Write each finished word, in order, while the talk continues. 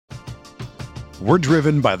We're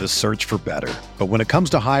driven by the search for better. But when it comes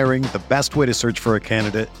to hiring, the best way to search for a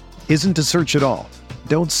candidate isn't to search at all.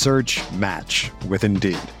 Don't search, match with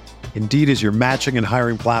Indeed. Indeed is your matching and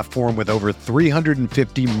hiring platform with over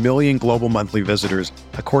 350 million global monthly visitors,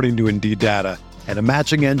 according to Indeed data, and a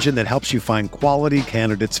matching engine that helps you find quality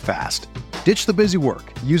candidates fast. Ditch the busy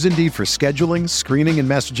work. Use Indeed for scheduling, screening, and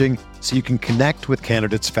messaging so you can connect with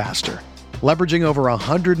candidates faster. Leveraging over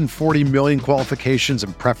 140 million qualifications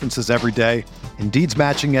and preferences every day, Indeed's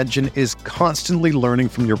matching engine is constantly learning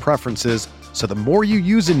from your preferences, so the more you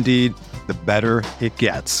use Indeed, the better it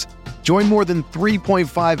gets. Join more than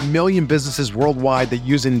 3.5 million businesses worldwide that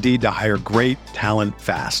use Indeed to hire great talent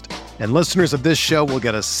fast. And listeners of this show will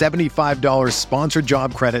get a $75 sponsored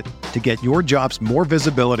job credit to get your jobs more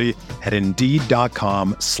visibility at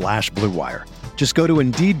Indeed.com/Blue Wire. Just go to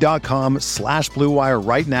Indeed.com/Blue Wire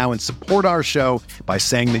right now and support our show by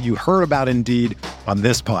saying that you heard about Indeed on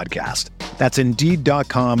this podcast. That's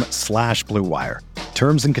Indeed.com/Blue Wire.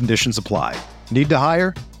 Terms and conditions apply. Need to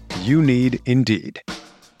hire? You need Indeed.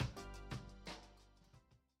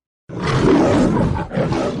 Blue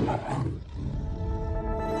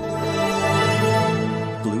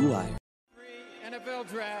Wire. NFL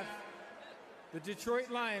Draft. The Detroit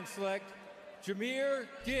Lions select Jahmyr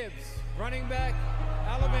Gibbs, running back,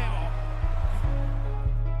 Alabama.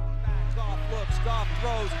 Goff looks, Goff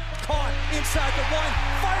throws, caught inside the one,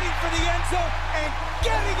 fighting for the end zone, and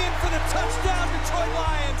getting in for the touchdown, Detroit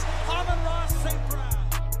Lions. Amon-Ra St. Brown.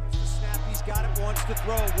 There's the snap, he's got it, wants to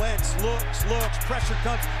throw. Wentz looks, pressure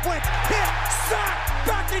comes. Wentz hit, sack,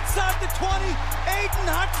 back inside the 20. Aiden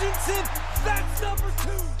Hutchinson, that's number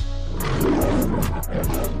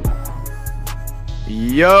 2.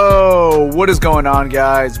 Yo, what is going on,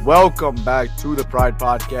 guys? Welcome back to the Pride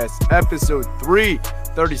Podcast, episode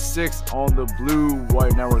 336 on the Blue Wire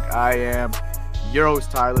Network. I am your host,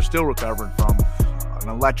 Tyler, still recovering from an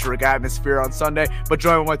electric atmosphere on Sunday, but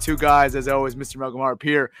joined with my two guys, as always, Mr. Malcolm Harp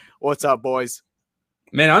here. What's up, boys?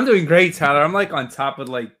 Man, I'm doing great, Tyler. I'm like on top of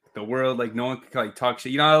like the world. Like no one can like talk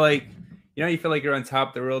shit. You feel like you're on top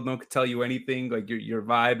of the world. No one can tell you anything. Like you're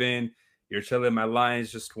vibing. You're chilling. My Lions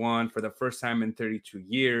just won for the first time in 32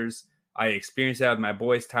 years. I experienced that with my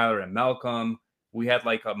boys, Tyler and Malcolm. We had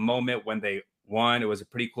like a moment when they won. It was a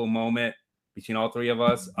pretty cool moment between all three of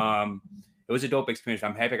us. It was a dope experience.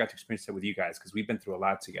 I'm happy I got to experience it with you guys because we've been through a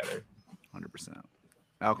lot together. 100%.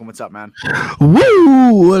 Malcolm, what's up, man?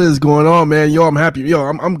 Woo! What is going on, man? Yo, I'm happy. Yo,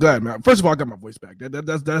 I'm glad, man. First of all, I got my voice back.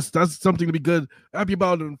 That's something to be good, happy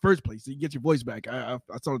about in the first place. You get your voice back. I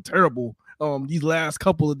sounded terrible these last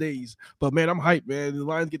couple of days, but man, I'm hyped, man. The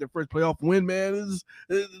Lions get their first playoff win, man.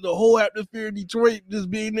 The whole atmosphere in Detroit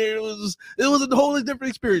just being there. It was a whole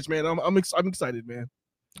different experience, man. I'm excited, man.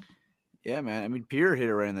 Yeah, man. I mean, Pierre hit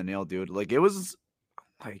it right in the nail, dude. Like it was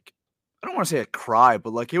like, I don't want to say a cry,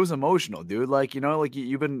 but like it was emotional, dude. Like, like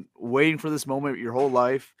you've been waiting for this moment your whole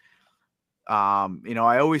life. I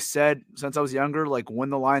always said since I was younger, like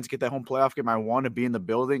when the Lions get that home playoff game, I want to be in the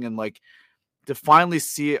building and like to finally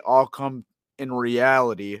see it all come in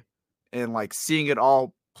reality and like seeing it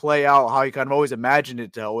all play out how you kind of always imagined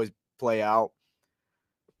it to always play out.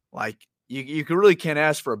 Like you really can't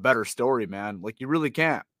ask for a better story, man. Like you really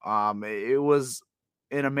can't. It was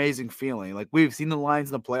an amazing feeling. Like we've seen the Lions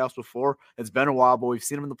in the playoffs before. It's been a while, but we've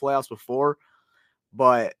seen them in the playoffs before.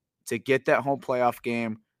 But to get that home playoff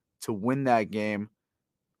game, to win that game,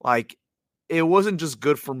 like it wasn't just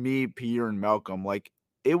good for me, Peter, and Malcolm. Like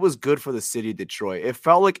it was good for the city of Detroit. It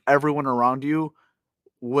felt like everyone around you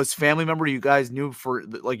was family member you guys knew for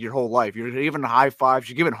like your whole life. You're giving high fives,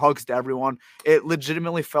 you're giving hugs to everyone. It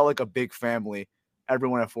legitimately felt like a big family.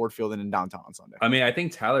 Everyone at Ford Field and in downtown on Sunday. I mean, I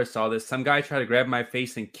think Tyler saw this. Some guy tried to grab my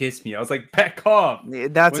face and kiss me. I was like, back off.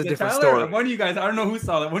 That's a different story. One of you guys, I don't know who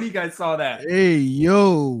saw that. One of you guys saw that. Hey,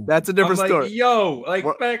 yo. That's a different story. Yo, like,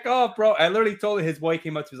 back off, bro. I literally told him, his boy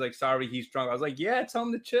came up to me, was like, sorry, he's drunk. I was like, yeah, tell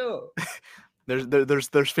him to chill.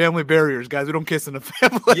 There's family barriers, guys. We don't kiss in the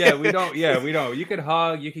family. We don't. You could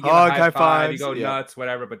hug, you could give hug, a high five, you fives, go nuts,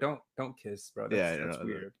 whatever, but don't kiss, bro. That's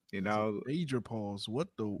weird. Major pause. What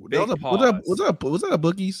the? Was that a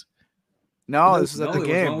bookies? No, this is at the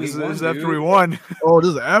game. This is after we won. Oh,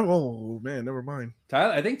 this is oh man, never mind.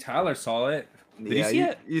 Tyler, I think Tyler saw it. Did you see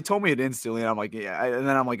it? You told me it instantly. And I'm like, yeah, and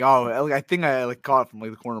then I'm like, oh, I think I like caught it from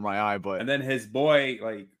like the corner of my eye, but and then his boy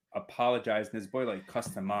like apologized, and his boy like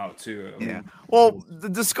cussed him out too. Well, the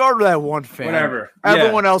discard of that one fan. Whatever.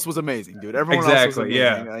 Everyone else was amazing, dude. Everyone else was amazing.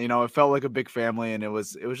 Yeah. It felt like a big family, and it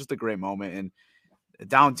was just a great moment. And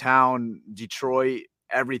downtown Detroit,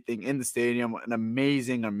 everything in the stadium, an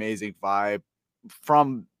amazing vibe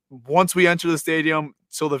from once we enter the stadium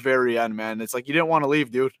till the very end, man. It's like you didn't want to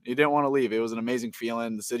leave, dude. You didn't want to leave. It was an amazing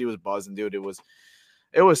feeling. The city was buzzing, dude. It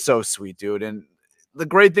was so sweet, dude. And the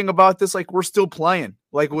great thing about this, like, we're still playing.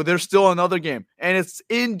 Like, there's still another game, and it's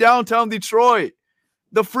in downtown Detroit.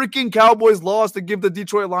 The freaking Cowboys lost to give the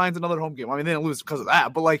Detroit Lions another home game. I mean, they didn't lose because of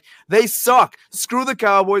that, but like, they suck. Screw the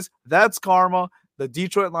Cowboys. That's karma. The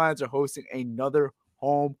Detroit Lions are hosting another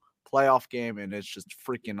home playoff game, and it's just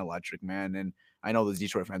freaking electric, man. And I know the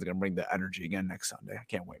Detroit fans are gonna bring the energy again next Sunday. I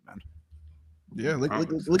can't wait, man. Yeah,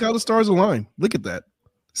 look how the stars align. Look at that.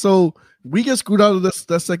 So we get screwed out of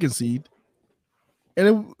that second seed, and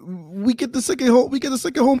then we get the second home. We get the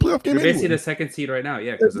second home playoff game. You're basically anyway. the second seed right now.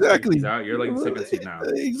 Yeah, because exactly. Out, you're like the second seed now.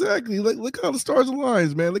 Exactly. Look how the stars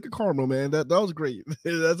align, man. Look at karma, man. That was great.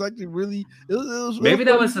 That's actually really. It was maybe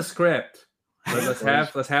that was the script. Let's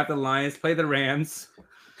have the Lions play the Rams.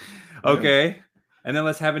 Okay. And then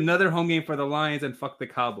let's have another home game for the Lions and fuck the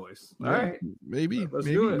Cowboys. All right. Maybe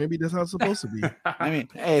that's how it's supposed to be. I mean,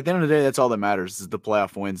 hey, at the end of the day, that's all that matters is the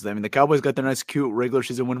playoff wins. I mean, the Cowboys got their nice, cute regular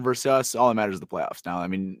season win versus us. All that matters is the playoffs now. I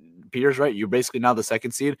mean, Peter's right. You're basically now the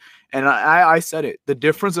second seed. And I said it. The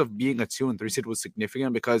difference of being a 2 and 3 seed was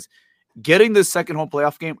significant because getting the second home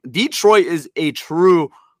playoff game, Detroit is a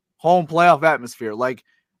true home playoff atmosphere. Like,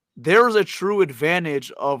 there's a true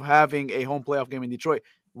advantage of having a home playoff game in Detroit.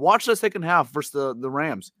 Watch the second half versus the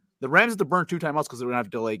Rams. The Rams had to burn 2 timeouts because they were going to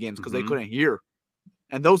have to delay games because they couldn't hear.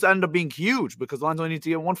 And those ended up being huge because the Lions only need to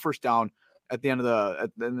get 1 first down at the end of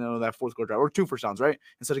that fourth quarter drive, or 2 first downs, right?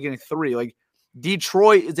 Instead of getting 3. Like,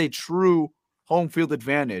 Detroit is a true home field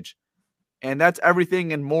advantage. And that's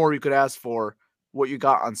everything and more you could ask for what you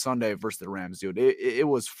got on Sunday versus the Rams, dude. It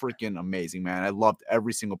was freaking amazing, man. I loved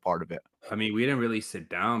every single part of it. I mean, we didn't really sit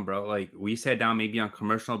down, bro. Like, we sat down maybe on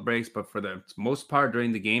commercial breaks, but for the most part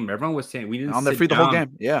during the game, everyone was saying we didn't on their feet the whole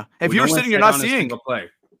game. Yeah. If you were sitting, you're not seeing. Play.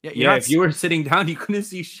 Yeah, if you were sitting down, you couldn't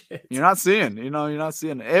see shit. You're not seeing. You're not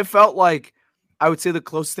seeing. It felt like, I would say, the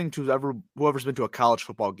closest thing to whoever's been to a college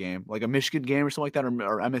football game, like a Michigan game or something like that,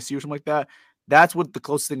 or MSU or something like that. That's what the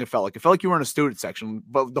closest thing it felt like. It felt like you were in a student section,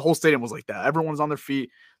 but the whole stadium was like that. Everyone was on their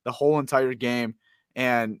feet the whole entire game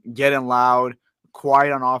and getting loud,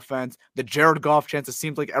 quiet on offense. The Jared Goff chants, it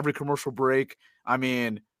seemed like every commercial break. I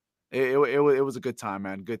mean, it was a good time,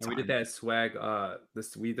 man. Good time. And we did that swag.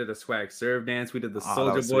 We did the swag serve dance. We did the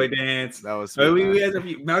Soldier Boy dance. That was sweet, we had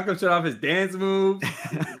Malcolm showed off his dance move.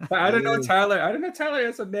 I don't know Tyler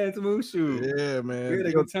had some dance move shoot. Yeah, man. We had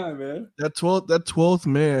a good time, man. That 12th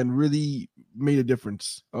man really made a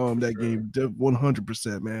difference. That game,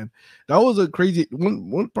 100%, man. That was a crazy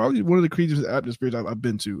probably one of the craziest atmospheres I've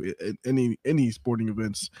been to in any sporting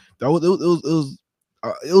events.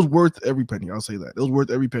 It was worth every penny. I'll say that it was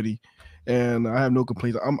worth every penny, and I have no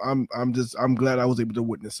complaints. I'm glad I was able to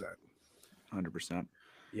witness that. 100%.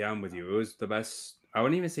 Yeah, I'm with you. It was the best. I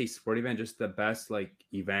wouldn't even say sport event, just the best like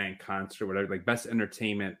event, concert, whatever, like best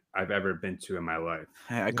entertainment I've ever been to in my life.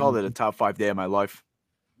 Hey, I called it a top 5 day of my life.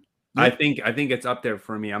 I think it's up there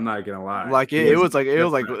for me. I'm not gonna lie. Like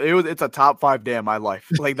it's a top 5 day of my life.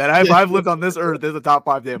 Like that I've lived on this earth. It's a top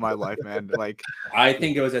 5 day of my life, man. Like I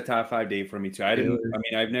think it was a top 5 day for me too.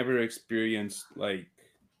 I've never experienced like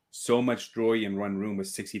so much joy in one room with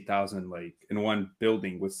 60,000, like in one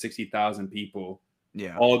building with 60,000 people.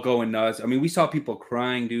 Yeah, all going nuts. I mean, we saw people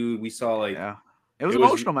crying, dude. We saw like it was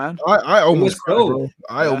emotional, man. I almost cried, bro.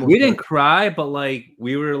 We didn't cry, but like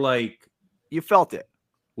we were like, you felt it.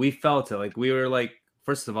 We felt it. Like we were like,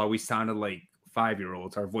 first of all, we sounded like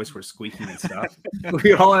 5-year-olds. Our voice were squeaking and stuff.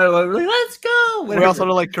 We all were like, let's go. We all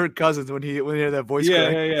sounded like Kirk Cousins when he had that voice.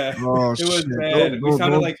 Yeah. Oh, it was bad. We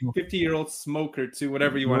sounded like 50-year-old smoker too,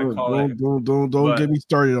 whatever you want to call it. Don't get me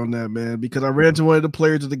started on that, man. Because I ran to one of the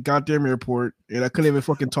players at the goddamn airport and I couldn't even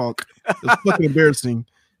fucking talk. It was fucking embarrassing.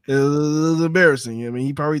 It was embarrassing. I mean,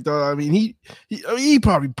 he probably thought. I mean, he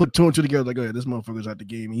probably put 2 and 2 together. Like, oh yeah, this motherfucker's at the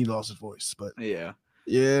game. And he lost his voice, but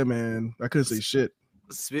yeah, man, I couldn't say shit.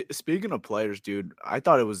 Speaking of players, dude, I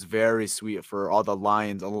thought it was very sweet for all the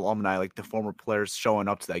Lions alumni, like the former players showing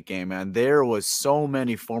up to that game, man. There was so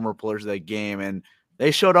many former players at that game, and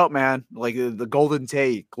they showed up, man. Like the Golden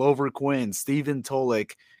Tate, Glover Quinn, Stephen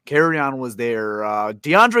Tolik, Carrion was there.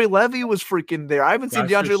 DeAndre Levy was freaking there. I haven't seen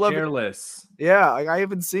DeAndre Levy. Careless. Yeah, I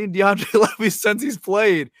haven't seen DeAndre Levy since he's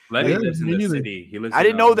played. Levy lives in the city. He lives. I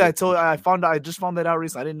didn't know that till I just found that out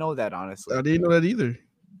recently. I didn't know that, honestly. I didn't know that either.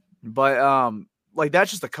 But like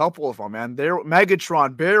that's just a couple of them, man. There,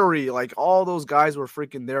 Megatron, Barry, like all those guys were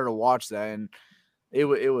freaking there to watch that, and it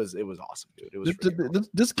was awesome, dude. It was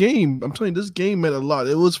this game. I'm telling you, this game meant a lot.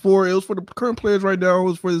 It was for the current players right now. It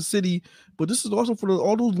was for the city, but this is also for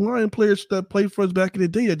all those Lion players that played for us back in the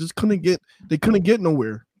day that just couldn't get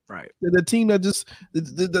nowhere. Right. The team that just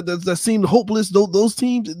that seemed hopeless. Those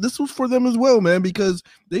teams, this was for them as well, man, because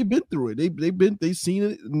they've been through it. They've seen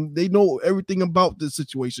it, and they know everything about this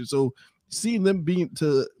situation. So seeing them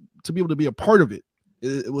to be able to be a part of it,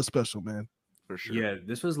 it was special, man. For sure. Yeah,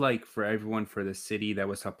 this was like for everyone, for the city that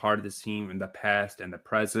was a part of this team in the past and the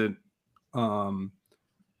present.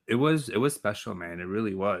 It was special, man. It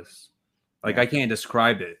really was. Like, I can't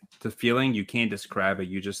describe it. The feeling, you can't describe it.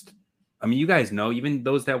 I mean, you guys know, even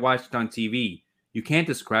those that watched it on TV, you can't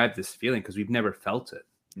describe this feeling because we've never felt it.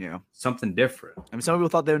 Yeah. Something different. I mean, some people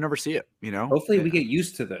thought they would never see it, you know? Hopefully we get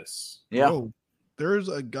used to this. Yeah. Bro, there's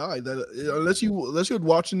a guy that unless you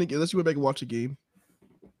went back and watch a game,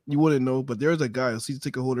 you wouldn't know. But there's a guy, a season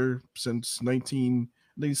ticket holder since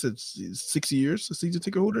 6 years, a season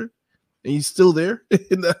ticket holder, and he's still there.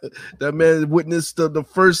 And that man witnessed the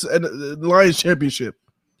first Lions championship.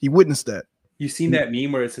 He witnessed that. You seen that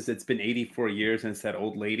meme where it says it's been 84 years and it's that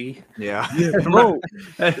old lady? Yeah. Bro,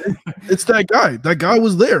 it's that guy. That guy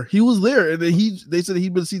was there. He was there, and then they said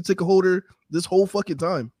he'd been a season ticket holder this whole fucking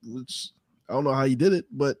time. Which I don't know how he did it,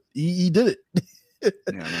 but he did it.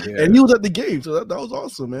 And he was at the game, so that was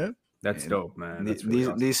awesome, man. That's dope, man. That's really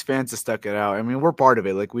awesome. These fans have stuck it out. I mean, we're part of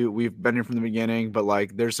it. Like we've been here from the beginning, but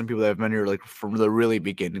like there's some people that have been here like from the really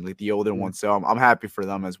beginning, like the older ones. So I'm happy for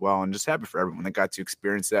them as well, and just happy for everyone that got to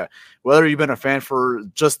experience that. Whether you've been a fan for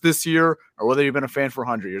just this year or whether you've been a fan for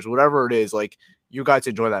 100 years, whatever it is, like you got to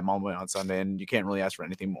enjoy that moment on Sunday, and you can't really ask for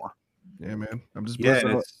anything more. Yeah, man. I'm just go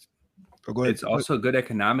ahead. It's also good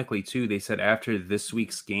economically too. They said after this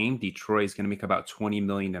week's game, Detroit is going to make about $20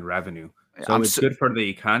 million in revenue. So it's good for the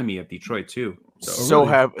economy of Detroit too. So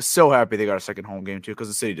happy they got a second home game too, because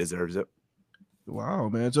the city deserves it. Wow,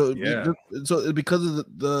 man! So because of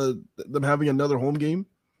them having another home game,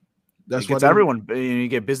 that's why everyone. You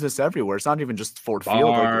get business everywhere. It's not even just Ford Field.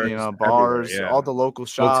 Like, bars, all the local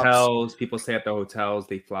shops, hotels. People stay at the hotels.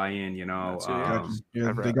 They fly in. You know,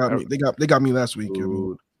 they got me last week.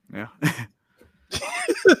 Yeah,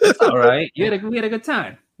 it's all right. We had a good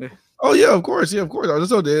time. Oh yeah, of course. I was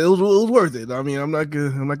so there. It was worth it. I mean, I'm not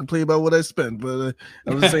complaining about what I spent, but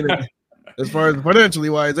I'm just saying that as far as financially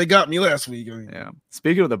wise, they got me last week. I mean, yeah.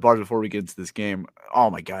 Speaking of the bars, before we get into this game, oh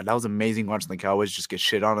my god, that was amazing watching the Cowboys just get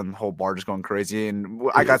shit on and the whole bar just going crazy. And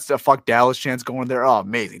I got the fuck Dallas chants going there. Oh,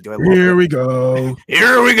 amazing! Here we go.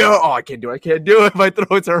 Oh, I can't do it. My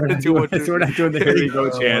throat's hurting too much. We're not doing the here we go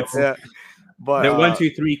chants. Yeah. But they're 1,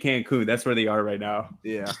 2, 3 Cancun. That's where they are right now.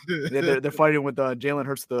 Yeah, they're fighting with Jalen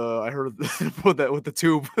Hurts. I heard with the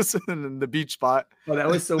tube in the beach spot. Oh, that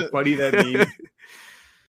was so funny. That meme.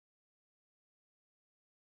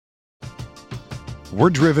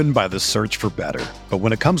 We're driven by the search for better, but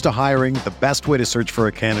when it comes to hiring, the best way to search for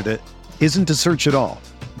a candidate isn't to search at all.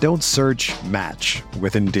 Don't search. Match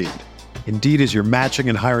with Indeed. Indeed is your matching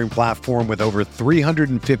and hiring platform with over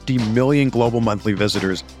 350 million global monthly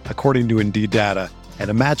visitors, according to Indeed data,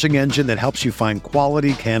 and a matching engine that helps you find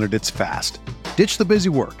quality candidates fast. Ditch the busy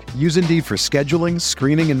work. Use Indeed for scheduling,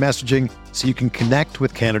 screening, and messaging so you can connect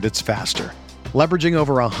with candidates faster. Leveraging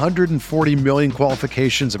over 140 million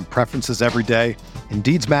qualifications and preferences every day,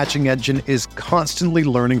 Indeed's matching engine is constantly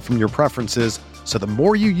learning from your preferences, so the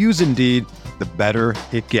more you use Indeed, the better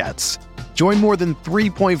it gets. Join more than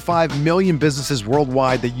 3.5 million businesses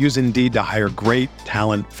worldwide that use Indeed to hire great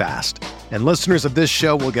talent fast. And listeners of this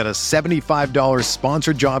show will get a $75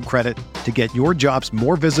 sponsored job credit to get your jobs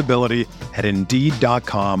more visibility at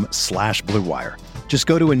Indeed.com/Blue Wire. Just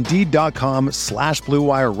go to Indeed.com/Blue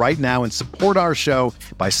Wire right now and support our show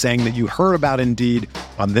by saying that you heard about Indeed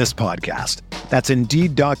on this podcast. That's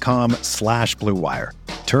Indeed.com/Blue Wire.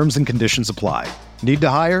 Terms and conditions apply. Need to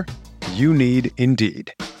hire? You need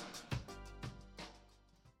Indeed.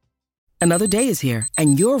 Another day is here,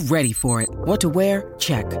 and you're ready for it. What to wear?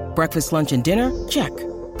 Check. Breakfast, lunch, and dinner? Check.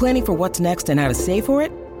 Planning for what's next and how to save for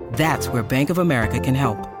it? That's where Bank of America can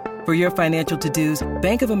help. For your financial to-dos,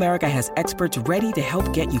 Bank of America has experts ready to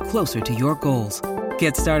help get you closer to your goals.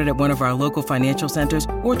 Get started at one of our local financial centers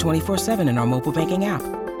or 24/7 in our mobile banking app.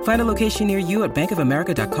 Find a location near you at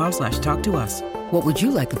bankofamerica.com/talktous. What would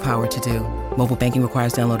you like the power to do? Mobile banking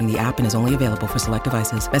requires downloading the app and is only available for select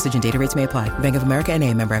devices. Message and data rates may apply. Bank of America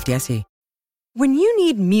NA, member FDIC. When you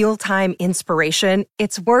need mealtime inspiration,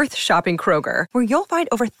 it's worth shopping Kroger, where you'll find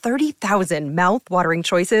over 30,000 mouth-watering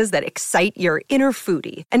choices that excite your inner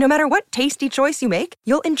foodie. And no matter what tasty choice you make,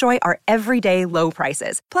 you'll enjoy our everyday low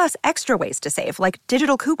prices, plus extra ways to save, like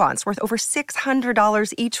digital coupons worth over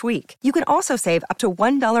 $600 each week. You can also save up to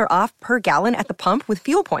 $1 off per gallon at the pump with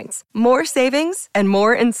fuel points. More savings and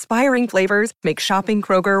more inspiring flavors make shopping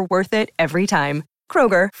Kroger worth it every time.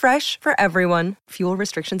 Kroger, fresh for everyone. Fuel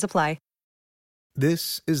restrictions apply.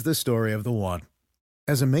 This is the story of the one.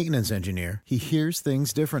 As a maintenance engineer, he hears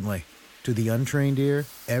things differently. To the untrained ear,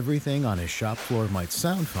 everything on his shop floor might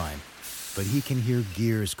sound fine, but he can hear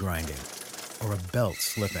gears grinding or a belt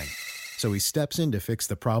slipping. So he steps in to fix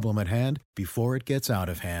the problem at hand before it gets out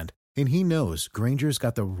of hand. And he knows Grainger's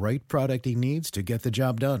got the right product he needs to get the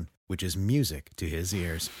job done, which is music to his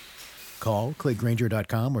ears. Call, click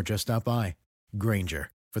Grainger.com, or just stop by.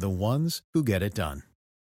 Grainger, for the ones who get it done.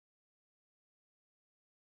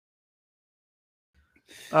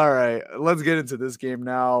 All right, let's get into this game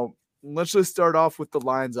now. Let's just start off with the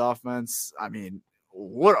Lions offense. I mean,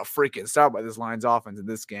 what a freaking start by this Lions offense in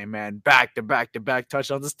this game, man. Back-to-back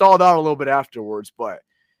touchdowns. It stalled out a little bit afterwards, but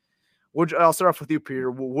I'll start off with you, Peter.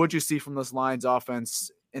 What'd you see from this Lions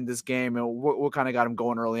offense in this game, and what kind of got them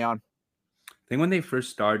going early on? I think when they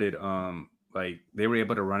first started, they were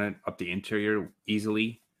able to run it up the interior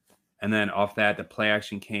easily. And then off that, the play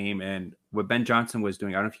action came. And what Ben Johnson was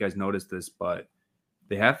doing, I don't know if you guys noticed this, but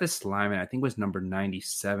they have this lineman, I think it was number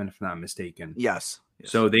 97, if I'm not mistaken. Yes.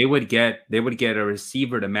 So they would get a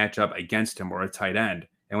receiver to match up against him or a tight end.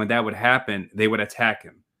 And when that would happen, they would attack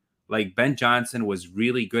him. Like, Ben Johnson was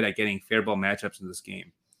really good at getting fair ball matchups in this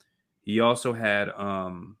game. He also had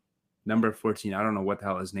number 14. I don't know what the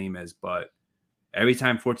hell his name is, but every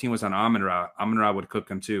time 14 was on Amon-Ra would cook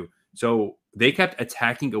him too. So they kept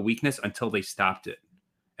attacking a weakness until they stopped it.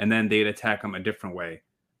 And then they'd attack him a different way.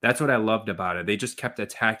 That's what I loved about it. They just kept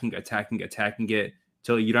attacking it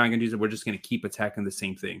till you're not going to use it. We're just going to keep attacking the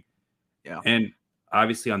same thing. Yeah. And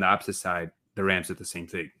obviously on the opposite side, the Rams did the same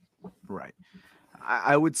thing. Right.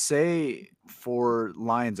 I would say for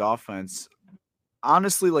Lions offense,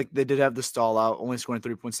 honestly, like, they did have the stall out, only scoring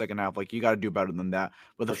 3 points second half. Like, you got to do better than that.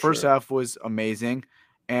 But the first half was amazing.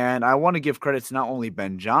 And I want to give credit to not only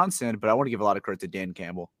Ben Johnson, but I want to give a lot of credit to Dan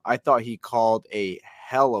Campbell. I thought he called a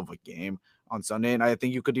hell of a game on Sunday. And I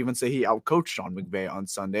think you could even say he outcoached Sean McVay on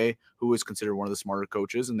Sunday, who is considered one of the smarter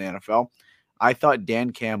coaches in the NFL. I thought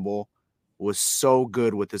Dan Campbell was so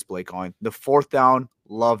good with his play calling. The fourth down,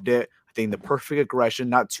 loved it. I think the perfect aggression,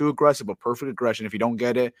 not too aggressive, but perfect aggression. If you don't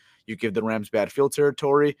get it, you give the Rams bad field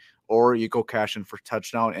territory, or you go cash in for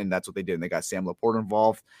touchdown, and that's what they did. And they got Sam Laporta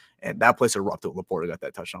involved, and that place erupted. Laporta got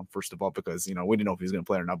that touchdown, first of all, because, we didn't know if he was going to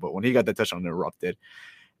play or not, but when he got that touchdown, it erupted.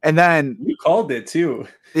 And then you called it too.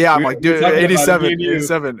 Yeah, I'm like, dude,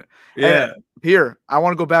 87. Yeah. And here, I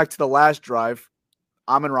want to go back to the last drive.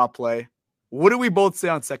 Amon-Ra play. What did we both say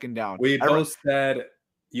on second down? We both said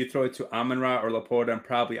you throw it to Amon-Ra or Laporta, and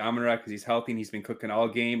probably Amon-Ra because he's healthy and he's been cooking all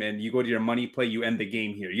game. And you go to your money play, you end the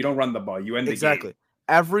game here. You don't run the ball, you end the game. Exactly.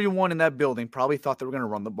 Everyone in that building probably thought they were going to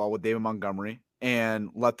run the ball with David Montgomery and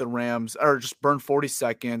let the Rams, or just burn 40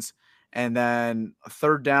 seconds. And then a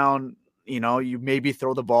third down, you maybe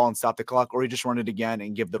throw the ball and stop the clock, or you just run it again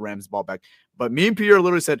and give the Rams the ball back. But me and Pierre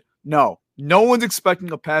literally said, no one's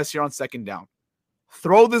expecting a pass here on second down.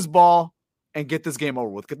 Throw this ball and get this game over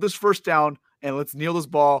with. Get this first down and let's kneel this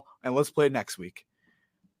ball and let's play it next week.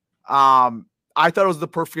 I thought it was the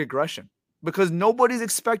perfect aggression because nobody's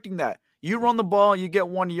expecting that. You run the ball, you get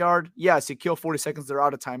 1 yard. Yes, you kill 40 seconds. They're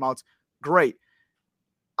out of timeouts. Great.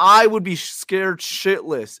 I would be scared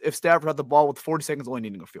shitless if Stafford had the ball with 40 seconds only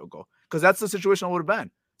needing a field goal, because that's the situation I would have been.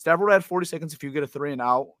 Stafford would have had 40 seconds if you get a 3 and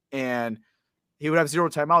out, and he would have 0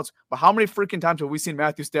 timeouts. But how many freaking times have we seen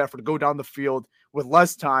Matthew Stafford go down the field with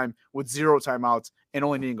less time, with 0 timeouts, and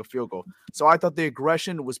only needing a field goal? So I thought the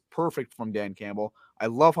aggression was perfect from Dan Campbell. I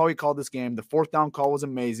love how he called this game. The fourth down call was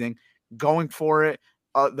amazing. Going for it,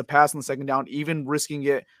 the pass on the second down, even risking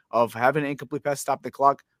it of having an incomplete pass, stop the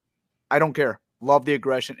clock. I don't care. Love the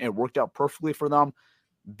aggression. It worked out perfectly for them.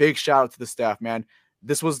 Big shout out to the staff, man.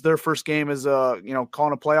 This was their first game as calling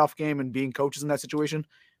a playoff game and being coaches in that situation.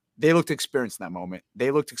 They looked experienced in that moment. They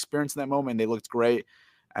looked great.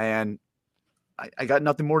 And I got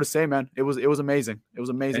nothing more to say, man. It was amazing. It was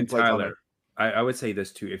amazing. And play Tyler, I would say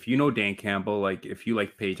this too. If you know Dan Campbell, like if you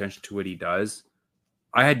pay attention to what he does,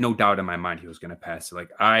 I had no doubt in my mind he was going to pass it. Like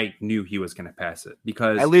I knew he was going to pass it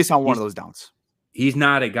because at least on one of those downs. He's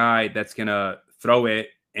not a guy that's going to throw it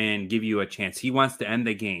and give you a chance. He wants to end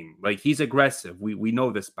the game. Like he's aggressive. We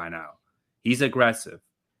know this by now. He's aggressive.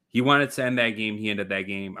 He wanted to end that game. He ended that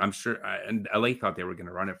game. I'm sure. And LA thought they were going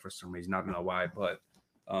to run it for some reason. I don't know why, but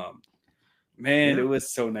man, it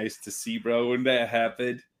was so nice to see, bro. When that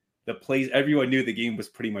happened, the place, everyone knew the game was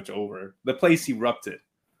pretty much over. The place erupted.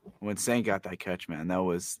 When Saint got that catch, man,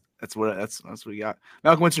 that's what we got.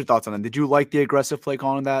 Malcolm, what's your thoughts on it? Did you like the aggressive play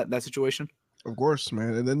calling in that situation? Of course,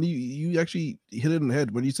 man. And then you actually hit it in the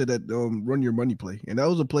head when you said that run your money play. And that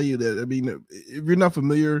was a play that, I mean, if you're not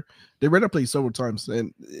familiar, they ran that play several times,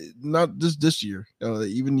 and not just this year,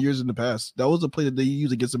 even years in the past. That was a play that they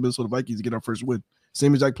used against the Minnesota Vikings to get our first win.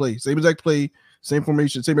 Same exact play, same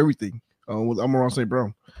formation, same everything. With Amon-Ra St.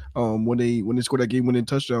 Brown, when they scored that game-winning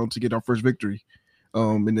touchdown to get our first victory,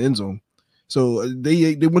 in the end zone. So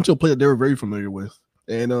they went to a play that they were very familiar with,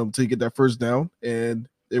 and to get that first down, and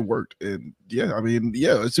it worked. And yeah, I mean,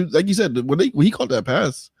 yeah, like you said, when he called that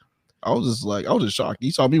pass, I was just shocked.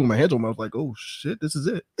 He saw me with my hands on. I was like, oh shit, this is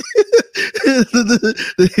it.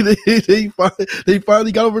 they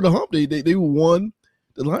finally got over the hump. They won.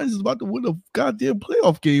 The Lions is about to win a goddamn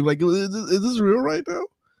playoff game. Like, is this real right now?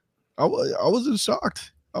 I wasn't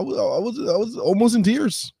shocked. I was almost in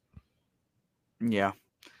tears. Yeah.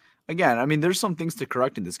 Again, I mean, there's some things to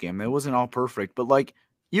correct in this game. It wasn't all perfect, but like,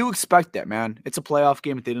 you expect that, man. It's a playoff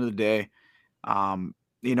game at the end of the day.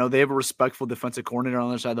 They have a respectful defensive coordinator on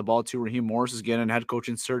the other side of the ball too. Raheem Morris is getting head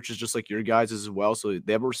coaching searches just like your guys as well. So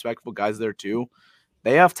they have a respectful guys there too.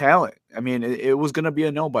 They have talent. I mean, it was going to be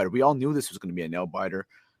a nail-biter. We all knew this was going to be a nail-biter.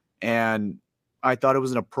 And I thought it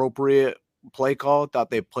was an appropriate play call. Thought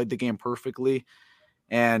they played the game perfectly.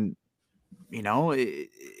 And,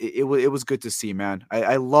 it was good to see, man.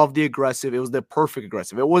 I love the aggressive. It was the perfect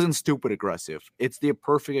aggressive. It wasn't stupid aggressive. It's the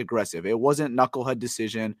perfect aggressive. It wasn't knucklehead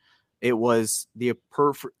decision. It was the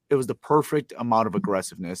perfect amount of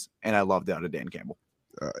aggressiveness. And I loved that out of Dan Campbell.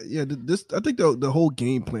 I think the whole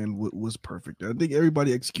game plan was perfect. I think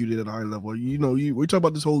everybody executed at a high level. We talk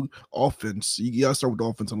about this whole offense. You gotta start with the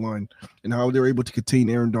offensive line and how they were able to contain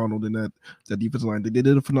Aaron Donald in that defensive line. They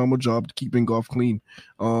did a phenomenal job keeping Goff clean.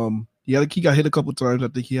 He got hit a couple times. I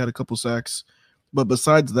think he had a couple sacks, but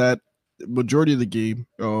besides that, majority of the game,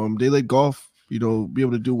 they let Goff, be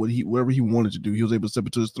able to do whatever he wanted to do. He was able to step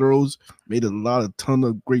into his throws, made a ton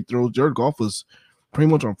of great throws. Jared Goff was pretty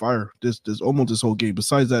much on fire this almost this whole game.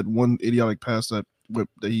 Besides that one idiotic pass that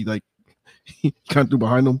he kind of threw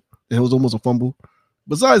behind him, and it was almost a fumble.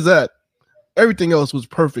 Besides that, everything else was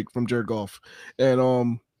perfect from Jared Goff,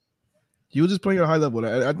 and he was just playing at a high level.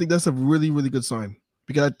 I think that's a really, really good sign,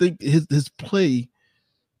 because I think his play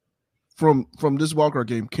from this wildcard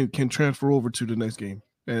game can transfer over to the next game,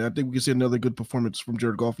 and I think we can see another good performance from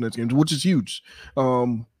Jared Goff in the next game, which is huge.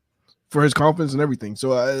 For his confidence and everything.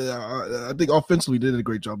 So I think offensively they did a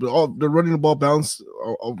great job. They're running the ball,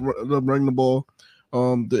 running the ball.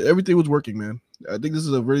 Everything was working, man. I think this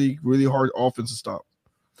is a really, really hard offense to stop.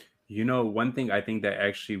 One thing I think that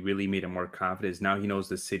actually really made him more confident is now he knows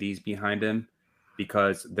the city's behind him,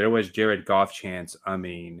 because there was Jared Goff chants. I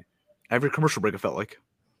mean, every commercial break, it felt like.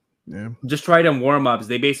 Yeah. Just right in warm-ups,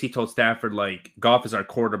 they basically told Stafford, like, Goff is our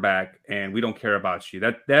quarterback and we don't care about you.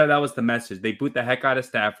 That was the message. They boot the heck out of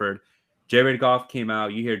Stafford. Jared Goff came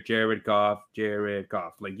out. You hear Jared Goff.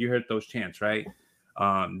 Like, you heard those chants, right?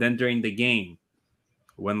 Then during the game,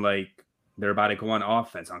 when, like, they're about to go on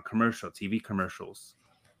offense, on TV commercials,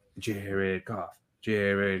 Jared Goff.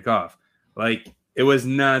 Like, it was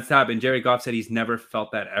nonstop. And Jared Goff said he's never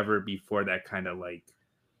felt that ever before, that kind of, like,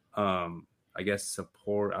 I guess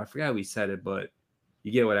support. I forgot how he said it, but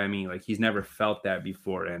you get what I mean. Like, he's never felt that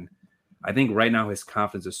before. And I think right now his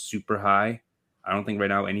confidence is super high. I don't think right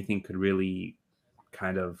now anything could really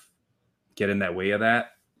kind of get in that way of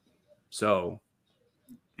that. So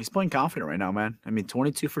he's playing confident right now, man. I mean,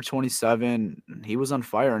 22 for 27. He was on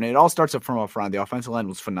fire, and it all starts up from up front. The offensive line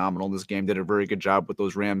was phenomenal in this game. Did a very good job with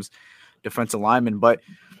those Rams defensive linemen. But,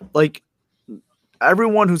 like,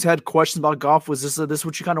 everyone who's had questions about Goff, was this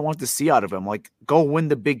what you kind of want to see out of him? Like, go win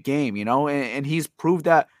the big game, And he's proved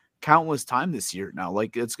that countless time this year now.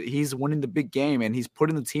 Like, he's winning the big game, and he's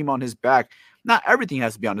putting the team on his back. Not everything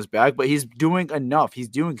has to be on his back, but he's doing enough. He's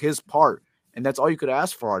doing his part, and that's all you could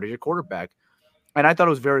ask for out of your quarterback. And I thought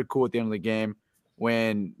it was very cool at the end of the game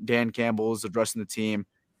when Dan Campbell was addressing the team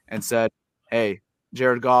and said, hey,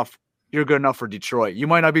 Jared Goff, you're good enough for Detroit. You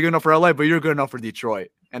might not be good enough for LA, but you're good enough for Detroit.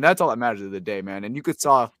 And that's all that matters at the end of the day, man. And you could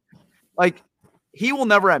saw, like, he will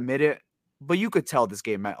never admit it, but you could tell this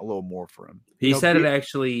game meant a little more for him. He said it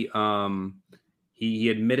actually. He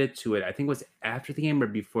admitted to it. I think it was after the game or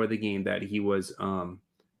before the game that he was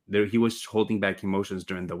he was holding back emotions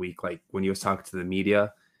during the week, like when he was talking to the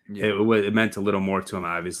media. Yeah. It meant a little more to him,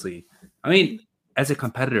 obviously. I mean, as a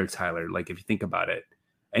competitor, Tyler, like, if you think about it,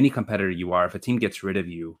 any competitor you are, if a team gets rid of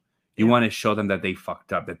you, you want to show them that they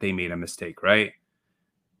fucked up, that they made a mistake, right?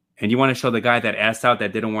 And you want to show the guy that asked out,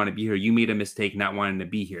 that didn't want to be here, you made a mistake not wanting to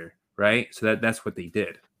be here, right? So that's what they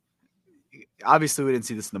did. Obviously, we didn't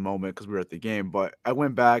see this in the moment because we were at the game, but I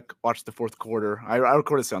went back, watched the fourth quarter. I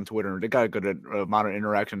recorded this on Twitter, and it got a good amount of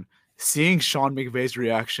interaction. seeing Sean McVay's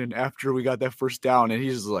reaction after we got that first down, and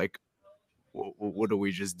he's just like, what do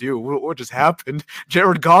we just do? What just happened?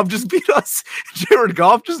 Jared Goff just beat us. Jared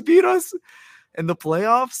Goff just beat us in the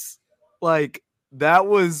playoffs. Like, that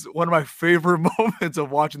was one of my favorite moments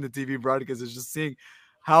of watching the TV, Brad, because it's just seeing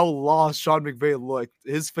how lost Sean McVay looked.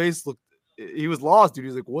 His face looked, he was lost, dude.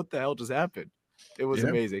 He's like, what the hell just happened? It was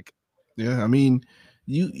amazing. Yeah, I mean,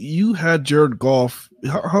 you had Jared Goff.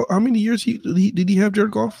 How many years did he have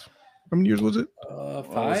Jared Goff? How many years was it?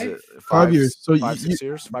 5 years. So 6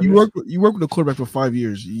 years. You worked with a quarterback for 5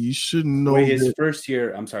 years. You should know. Wait, his first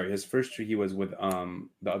year. I'm sorry. His first year he was with the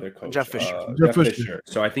other coach, Jeff Fisher. Jeff Fisher.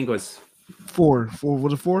 So I think it was 4.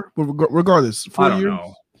 Was it 4? But regardless, 4 years. I don't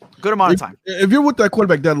know. Good amount of time. If you're with that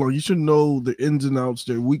quarterback that long, you should know the ins and outs,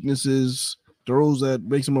 their weaknesses, throws that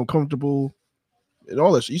makes them uncomfortable, and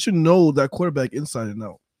all that. You should know that quarterback inside and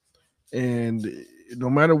out. And no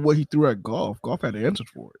matter what he threw at Goff had answers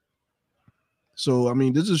for it. So I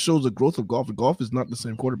mean, this just shows the growth of Goff. Goff is not the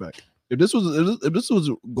same quarterback. If this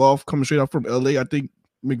was Goff coming straight out from LA, I think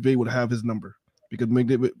McVay would have his number, because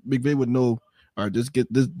McVay would know, all right, this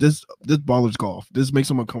bothers Goff. This makes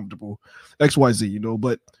him uncomfortable. XYZ, you know.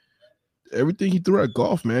 But everything he threw at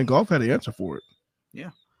Goff, man, Goff had an answer for it.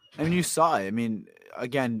 Yeah, I mean, you saw it. I mean,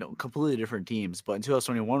 again, completely different teams. But in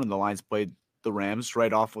 2021, when the Lions played the Rams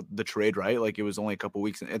right off with the trade, right? Like, it was only a couple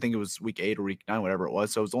weeks. I think it was week 8 or week 9, whatever it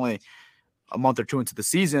was. So it was only a month or two into the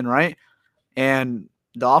season, right? And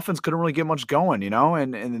the offense couldn't really get much going, you know,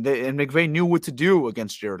 and McVay knew what to do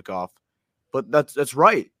against Jared Goff. But that's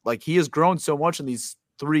right. Like, he has grown so much in these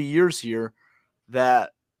 3 years here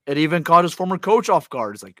that it even caught his former coach off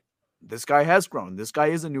guard. It's like, this guy has grown. This guy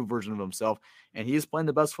is a new version of himself, and he is playing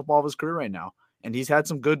the best football of his career right now. And he's had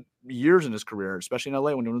some good years in his career, especially in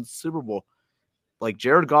LA when he won the Super Bowl. Like,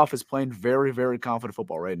 Jared Goff is playing very, very confident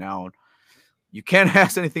football right now. And you can't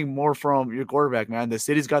ask anything more from your quarterback, man. The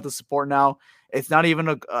city's got the support now. It's not even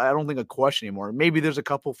I don't think a question anymore. Maybe there's a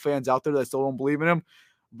couple fans out there that still don't believe in him,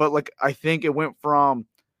 but like, I think it went from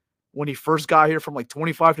when he first got here from like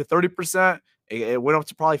 25 to 30%. It went up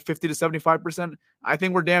to probably 50 to 75%. I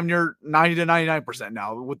think we're damn near 90 to 99%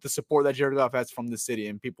 now with the support that Jared Goff has from the city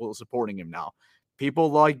and people supporting him now. People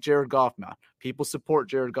like Jared Goff now. People support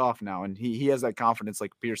Jared Goff now, and he has that confidence,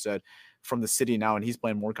 like Peter said, from the city now, and he's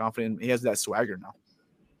playing more confident. He has that swagger now.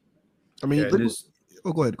 I mean,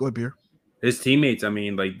 go ahead, Pierre. His teammates, I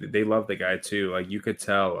mean, like, they love the guy too. Like, you could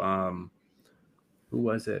tell. Who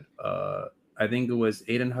was it? I think it was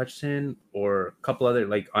Aiden Hutchinson or a couple other,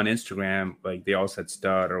 like, on Instagram, like, they all said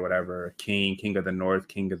stud or whatever, king of the North,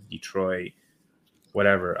 king of Detroit,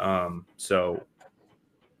 whatever. So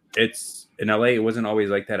it's in LA. It wasn't always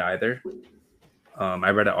like that either.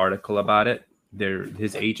 I read an article about it.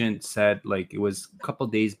 His agent said, like, it was a couple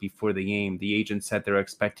days before the game, the agent said they're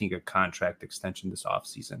expecting a contract extension this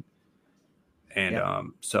offseason. And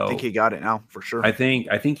so I think he got it now for sure. I think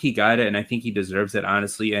he got it, and I think he deserves it,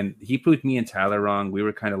 honestly. And he proved me and Tyler wrong. We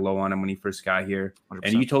were kind of low on him when he first got here. 100%.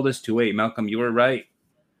 And you told us to wait. Malcolm, you were right.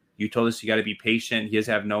 You told us you got to be patient. He does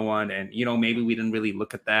have no one. And, you know, maybe we didn't really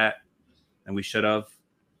look at that, and we should have.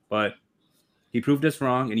 But he proved us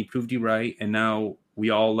wrong, and he proved you right. And now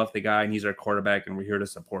we all love the guy, and he's our quarterback, and we're here to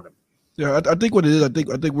support him. Yeah, I think what it is, I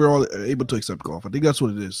think we're all able to accept Goff. I think that's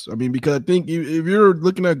what it is. I mean, because I think if you're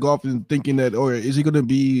looking at Goff and thinking that, oh, is he going to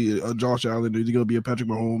be a Josh Allen, or is he going to be a Patrick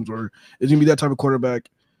Mahomes, or is he going to be that type of quarterback?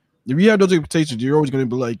 If you have those expectations, you're always going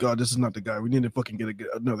to be like, God, this is not the guy. We need to fucking get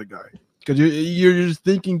another guy, because you're just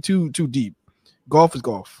thinking too deep. Goff is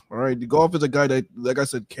Goff, all right? Goff is a guy that, like I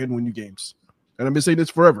said, can win you games, and I've been saying this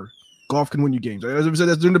forever. Goff can win you games. As I said,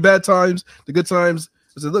 that's during the bad times, the good times.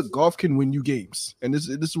 I said, look, Goff can win you games, and this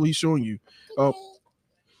is what he's showing you,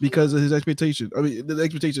 because of his expectation. I mean, the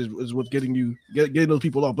expectation is what's getting those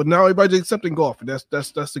people off. But now everybody's accepting Goff, and that's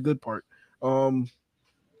the good part. I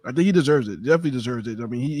think he deserves it. Definitely deserves it. I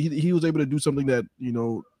mean, he was able to do something that, you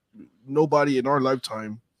know, nobody in our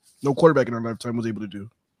lifetime, no quarterback in our lifetime was able to do.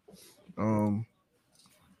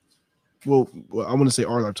 Well, I want to say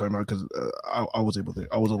our lifetime because I was able to.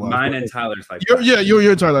 I was alive. Mine and Tyler's lifetime.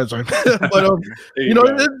 Your entire lifetime. But you know,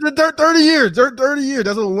 30 years. 30 years.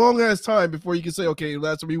 That's a long ass time before you can say, okay,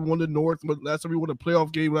 last time we won the North, last time we won a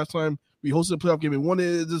playoff game, last time we hosted a playoff game and won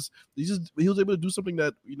it. He was able to do something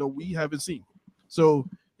that, you know, we haven't seen. So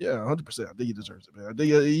yeah, 100%. I think he deserves it, man. I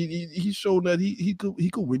think he's shown that he could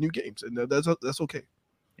win you games, and that's okay.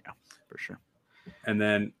 Yeah, for sure. And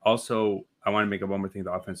then also, I want to make one more thing.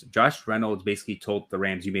 The offense. Josh Reynolds basically told the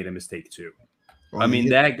Rams, "You made a mistake too." I mean,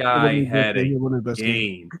 that guy had a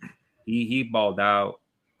game. He balled out.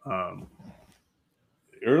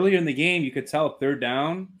 earlier in the game, you could tell third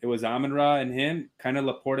down, it was Amon-Ra and him. Kind of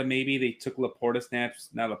Laporta, maybe. They took Laporta snaps.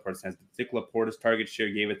 Not Laporta snaps. They took Laporta's target share,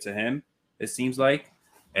 gave it to him, it seems like.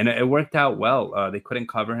 And it worked out well. They couldn't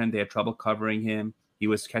cover him. They had trouble covering him. He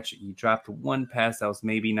dropped one pass that was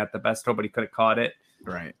maybe not the best throw, but he could have caught it.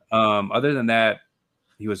 Right. Other than that,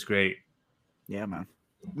 he was great. Yeah, man.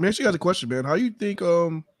 Man, she got a question, man. How you think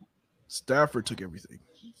Stafford took everything?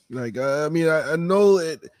 Like, I mean, I know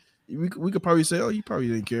it. We could probably say, oh, he probably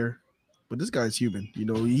didn't care, but this guy's human. You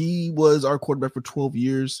know, he was our quarterback for 12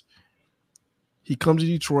 years. He comes to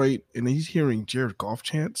Detroit, and he's hearing Jared Goff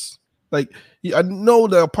chants. Like, I know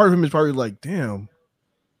that part of him is probably like, damn.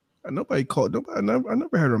 I never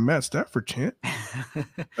heard a Matt Stafford chant.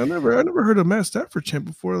 I never heard a Matt Stafford chant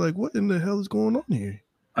before. Like, what in the hell is going on here?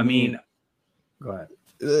 I mean, go ahead.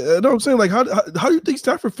 You know what I'm saying? Like, how do you think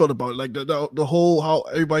Stafford felt about it? Like the whole how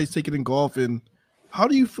everybody's taking in golf, and how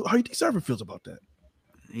do you think Stafford feels about that?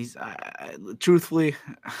 He's truthfully,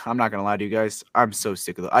 I'm not gonna lie to you guys. I'm so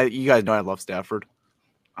sick of it. You guys know I love Stafford.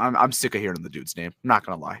 I'm sick of hearing the dude's name. I'm not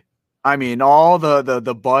gonna lie. I mean, all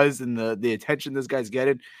the buzz and the attention this guy's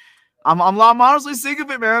getting. I'm honestly sick of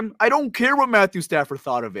it, man. I don't care what Matthew Stafford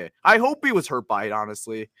thought of it. I hope he was hurt by it,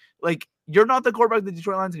 honestly. Like, you're not the quarterback of the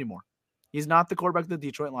Detroit Lions anymore. He's not the quarterback of the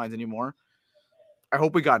Detroit Lions anymore. I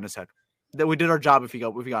hope we got in his head. That we did our job if we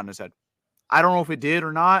got in his head. I don't know if it did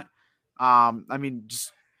or not. I mean,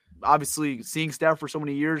 just obviously seeing Stafford for so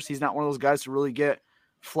many years, he's not one of those guys to really get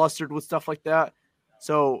flustered with stuff like that.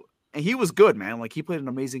 So, and he was good, man. Like, he played an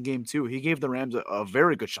amazing game too. He gave the Rams a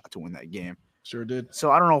very good shot to win that game. Sure did.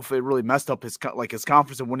 So I don't know if it really messed up his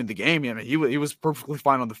confidence in winning the game. I mean, he was perfectly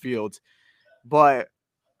fine on the field, but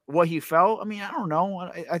what he felt, I mean, I don't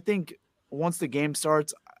know. I think once the game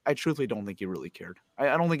starts, I truthfully don't think he really cared.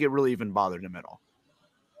 I don't think it really even bothered him at all.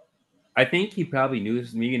 I think he probably knew,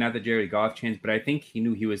 maybe not the Jared Goff chance, but I think he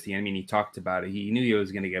knew he was the enemy and he talked about it. He knew he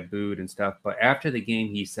was going to get booed and stuff. But after the game,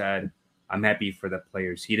 he said, I'm happy for the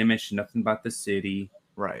players. He didn't mention nothing about the city.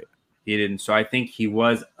 Right. He didn't. So I think he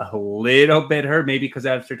was a little bit hurt, maybe because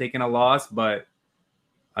after taking a loss. But,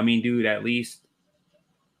 I mean, dude, at least,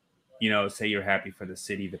 you know, say you're happy for the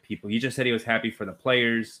city, the people. He just said he was happy for the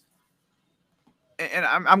players. And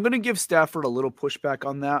I'm going to give Stafford a little pushback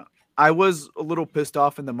on that. I was a little pissed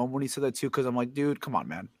off in the moment when he said that too, because I'm like, dude, come on,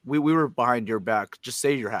 man. We were behind your back. Just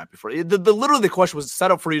say you're happy for it. Literally, the question was set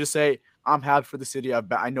up for you to say, I'm happy for the city.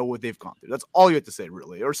 I know what they've gone through. That's all you have to say,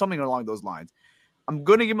 really, or something along those lines. I'm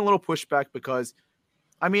going to give him a little pushback because,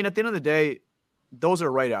 I mean, at the end of the day, those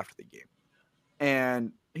are right after the game.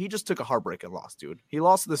 And he just took a heartbreaking loss, dude. He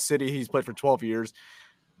lost to the city. He's played for 12 years.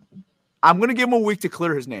 I'm going to give him a week to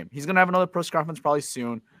clear his name. He's going to have another press conference probably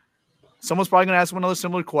soon. Someone's probably going to ask him another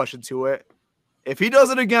similar question to it. If he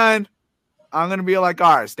does it again, I'm going to be like,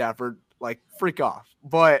 all right, Stafford, like, freak off.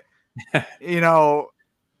 But, you know,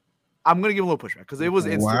 I'm going to give him a little pushback because it was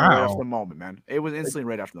instantly right after the moment, man. It was instantly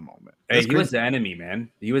right after the moment. Hey, he was the enemy,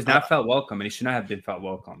 man. He was not felt welcome, and he should not have been felt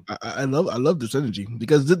welcome. I love this energy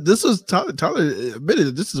because this was Tyler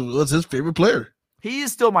admitted this was his favorite player. He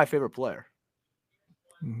is still my favorite player.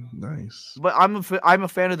 Nice. But I'm a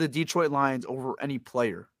fan of the Detroit Lions over any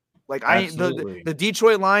player. Like, the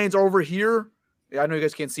Detroit Lions are over here. I know you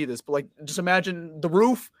guys can't see this, but like, just imagine the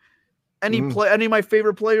roof. Any of my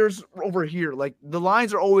favorite players over here. Like, the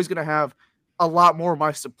Lions are always going to have a lot more of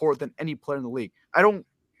my support than any player in the league. I don't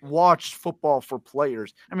watch football for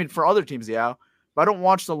players. I mean, for other teams, yeah, but I don't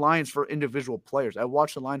watch the Lions for individual players. I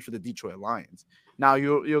watch the Lions for the Detroit Lions. Now,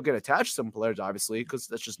 you'll get attached to some players, obviously, because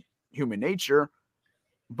that's just human nature.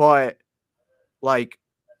 But, like,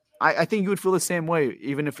 I think you would feel the same way,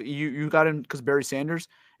 even if you got in because Barry Sanders.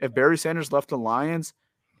 If Barry Sanders left the Lions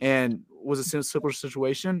and was a similar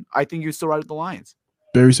situation, I think you'd still ride with the Lions.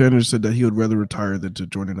 Barry Sanders said that he would rather retire than to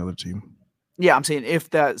join another team. Yeah, I'm saying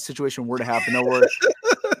if that situation were to happen, or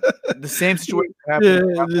the same situation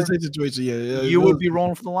happened, the same situation, yeah, you would be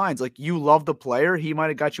rolling for the Lions. Like, you love the player, he might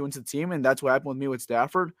have got you into the team, and that's what happened with me with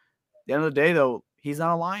Stafford. At the end of the day, though, he's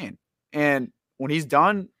not a Lion, and when he's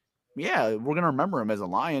done, yeah, we're gonna remember him as a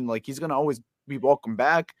Lion. Like, he's gonna always be welcome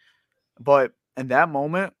back, but in that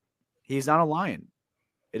moment, he's not a Lion.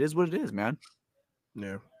 It is what it is, man.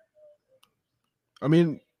 Yeah. I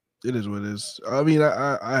mean, it is what it is. I mean,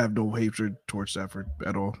 I have no hatred towards Stafford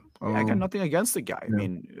at all. I got nothing against the guy. I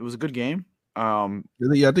mean, it was a good game. Yeah,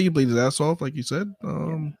 I think he played his ass off, like you said.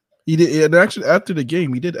 He did. And actually, after the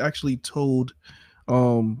game, he did actually told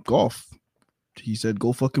Goff. He said,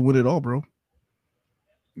 "Go fucking win it all, bro."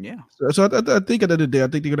 Yeah. So I think at the end of the day, I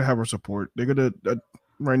think they're gonna have our support. They're gonna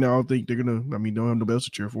right now. I think they're gonna. I mean, don't have nobody else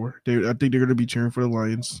to cheer for. I think they're gonna be cheering for the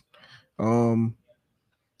Lions, going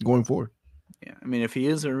forward. Yeah, I mean, if he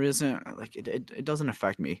is or isn't, like it doesn't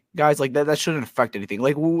affect me, guys. Like that shouldn't affect anything.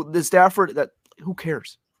 Like the Stafford, who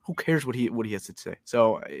cares? Who cares what he has to say?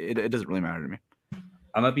 So it doesn't really matter to me.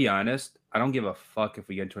 I'm gonna be honest. I don't give a fuck if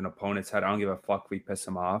we get into an opponent's head. I don't give a fuck if we piss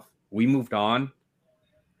them off. We moved on,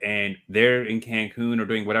 and they're in Cancun or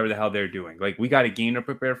doing whatever the hell they're doing. Like, we got a game to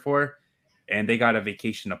prepare for, and they got a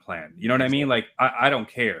vacation to plan. You know what I mean? Like, I don't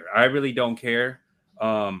care. I really don't care.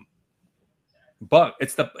 But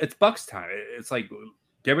it's Bucks time. It's like,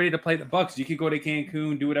 get ready to play the Bucks. You could go to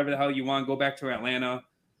Cancun, do whatever the hell you want, go back to Atlanta.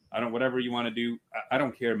 Whatever you want to do. I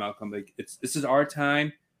don't care, Malcolm. Like, this is our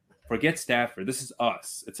time. Forget Stafford. This is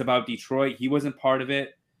us. It's about Detroit. He wasn't part of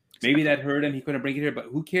it. Maybe that hurt him. He couldn't bring it here, but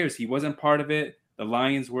who cares? He wasn't part of it. The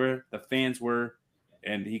Lions were, the fans were,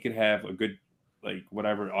 and he could have a good, like,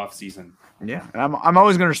 whatever off season. Yeah, and I'm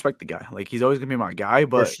always gonna respect the guy. Like, he's always gonna be my guy.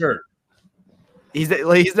 But for sure, he's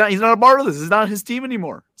not a part of this. It's not his team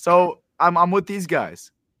anymore. So I'm with these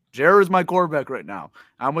guys. Jared is my quarterback right now.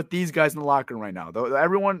 I'm with these guys in the locker room right now.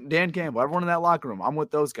 Everyone, Dan Campbell, everyone in that locker room, I'm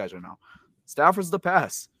with those guys right now. Stafford's the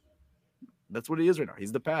pass. That's what he is right now.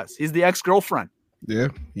 He's the pass. He's the ex-girlfriend. Yeah,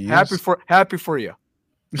 happy for you.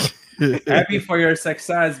 Happy for your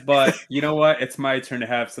success, but you know what? It's my turn to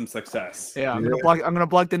have some success. Yeah, I'm gonna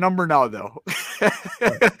block the number now, though.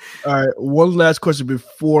 All right, one last question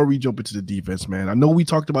before we jump into the defense, man. I know we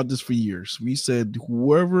talked about this for years. We said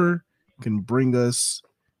whoever can bring us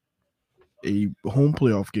a home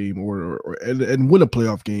playoff game and win a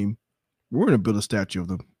playoff game, we're gonna build a statue of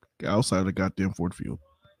them outside of the goddamn Ford Field.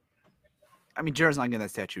 I mean, Jared's not getting that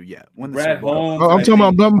statue yet. Brad Holmes. I'm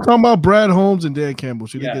talking about Brad Holmes and Dan Campbell.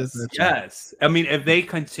 Yes. I mean, if they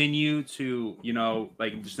continue to,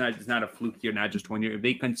 like, it's not a fluke year, not just 1 year. If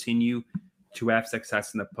they continue to have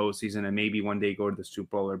success in the postseason and maybe one day go to the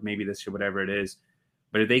Super Bowl or maybe this year, whatever it is,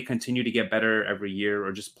 but if they continue to get better every year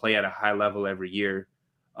or just play at a high level every year,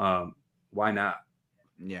 why not?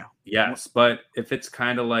 Yeah. Yes, but if it's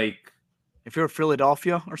kind of like, if you're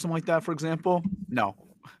Philadelphia or something like that, for example, no.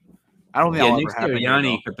 I don't think Nick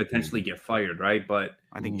Sirianni could potentially get fired, right? But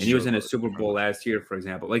I think he was in a Super Bowl last year, for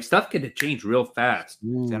example. Like, stuff could change real fast.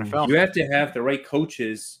 NFL. You have to have the right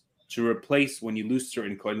coaches to replace when you lose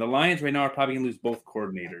certain coaches. The Lions right now are probably going to lose both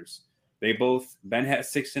coordinators. Ben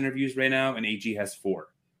has 6 interviews right now, and AG has 4.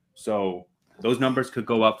 So those numbers could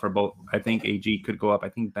go up for both. I think AG could go up. I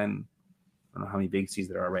think Ben, I don't know how many vacancies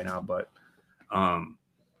there are right now, but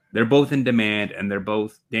they're both in demand, and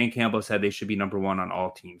Dan Campbell said they should be number 1 on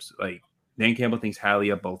all teams. Like, Dan Campbell thinks highly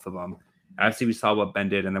of both of them. Obviously, we saw what Ben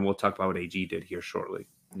did, and then we'll talk about what AG did here shortly.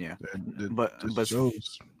 Yeah. But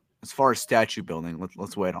as far as statue building,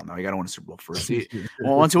 let's wait on that. You got to win a Super Bowl first.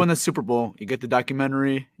 Once you win the Super Bowl, you get the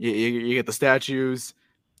documentary, you get the statues,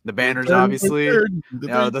 the banners, obviously.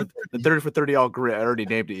 The 30 for 30 all grit. I already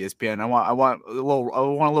named it ESPN. I want a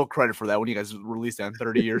little credit for that when you guys release that in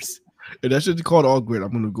 30 years. And that should be called all grit.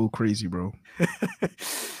 I'm gonna go crazy, bro.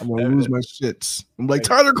 I'm gonna lose my shits. I'm like,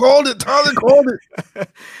 Tyler called it.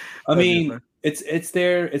 I mean, it's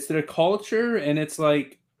their culture, and it's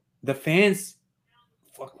like the fans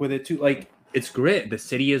fuck with it too. Like, it's grit. The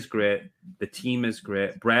city is grit. The team is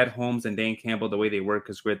grit. Brad Holmes and Dan Campbell, the way they work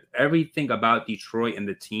is grit. Everything about Detroit and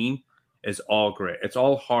the team is all grit. It's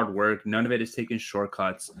all hard work. None of it is taking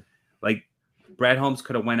shortcuts. Like, Brad Holmes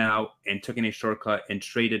could have went out and taken a shortcut and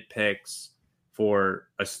traded picks for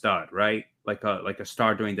a stud, right? Like a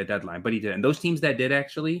star during the deadline, but he didn't. And those teams that did,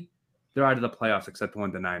 actually, they're out of the playoffs except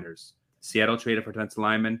the Niners. Seattle traded for defensive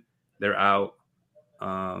lineman. They're out.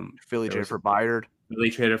 Philly traded for Byard. Philly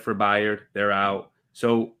traded for Byard. They're out.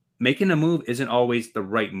 So making a move isn't always the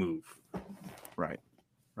right move. Right.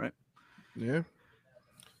 Yeah.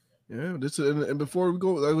 Yeah. And before we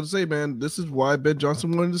go, I would say, man, this is why Ben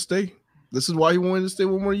Johnson wanted to stay. This is why he wanted to stay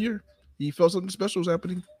 1 more year. He felt something special was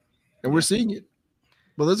happening, and we're seeing it.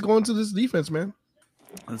 But let's go into this defense, man.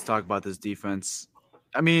 Let's talk about this defense.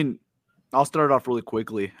 I mean, I'll start off really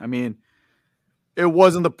quickly. I mean, it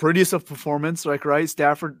wasn't the prettiest of performance, like, right?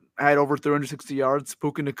 Stafford had over 360 yards.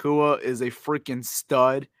 Puka Nacua is a freaking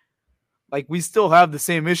stud. Like, we still have the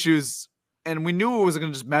same issues, and we knew it was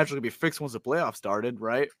going to just magically be fixed once the playoffs started,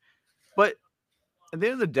 right? But at the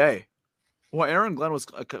end of the day, what Aaron Glenn was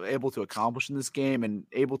able to accomplish in this game and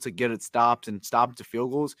able to get it stopped and stop it to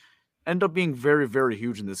field goals ended up being very, very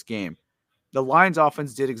huge in this game. The Lions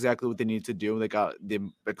offense did exactly what they needed to do. They got the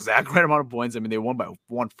exact right amount of points. I mean, they won by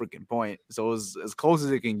 1 freaking point. So it was as close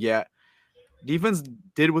as it can get. Defense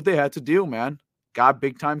did what they had to do, man. Got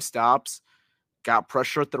big-time stops. Got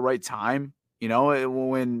pressure at the right time. You know,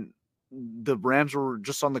 when the Rams were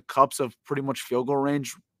just on the cups of pretty much field goal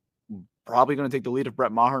range, probably going to take the lead if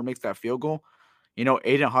Brett Maher makes that field goal. You know,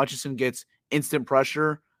 Aiden Hutchinson gets instant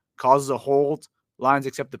pressure, causes a hold, Lions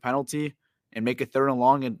accept the penalty, and make it 3rd and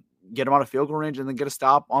long and get them out of field goal range and then get a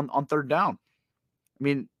stop on 3rd down. I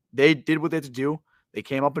mean, they did what they had to do. They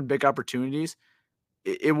came up in big opportunities.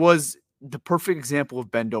 It was the perfect example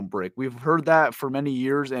of bend, don't break. We've heard that for many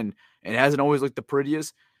years, and it hasn't always looked the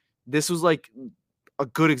prettiest. This was like a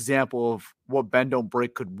good example of what bend, don't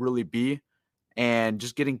break could really be, and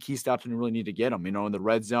just getting key stops when you really need to get them. You know, in the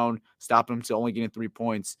red zone, stopping them to only getting 3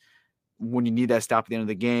 points when you need that stop at the end of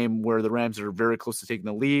the game, where the Rams are very close to taking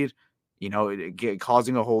the lead. You know,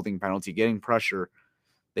 causing a holding penalty, getting pressure.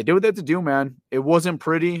 They did what they had to do, man. It wasn't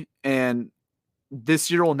pretty, and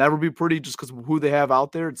this year will never be pretty just because of who they have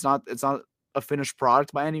out there. It's not a finished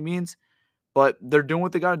product by any means, but they're doing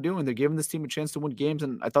what they got to do, and they're giving this team a chance to win games,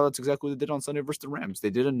 and I thought that's exactly what they did on Sunday versus the Rams.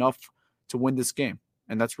 They did enough to win this game,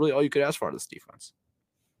 and that's really all you could ask for out of this defense.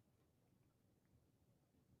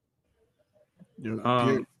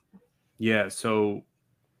 Yeah, so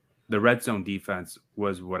the red zone defense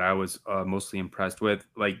was what I was mostly impressed with.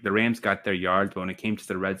 Like, the Rams got their yards, but when it came to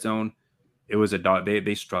the red zone, it was a dog.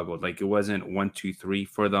 They struggled. Like, it wasn't 1, 2, 3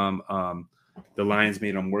 for them. The Lions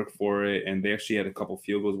made them work for it, and they actually had a couple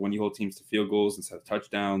field goals. When you hold teams to field goals instead of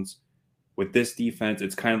touchdowns, with this defense,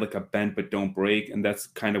 it's kind of like a bend but don't break, and that's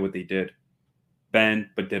kind of what they did. Bend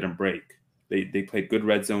but didn't break. They played good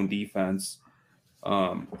red zone defense,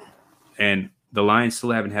 and the Lions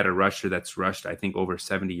still haven't had a rusher that's rushed, I think, over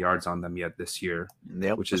 70 yards on them yet this year.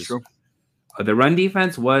 Yep, which is true. The run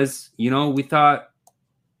defense was, we thought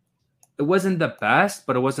it wasn't the best,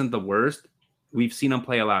 but it wasn't the worst. We've seen them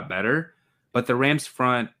play a lot better. But the Rams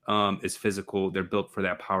front is physical. They're built for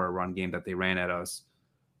that power run game that they ran at us.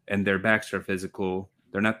 And their backs are physical.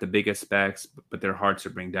 They're not the biggest backs, but they're hard to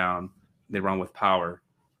bring down. They run with power.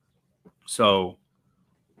 So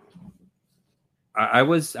I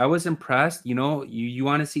was impressed. You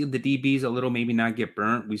want to see the DBs a little maybe not get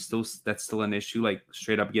burnt. That's still an issue, like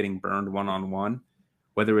straight up getting burned one-on-one,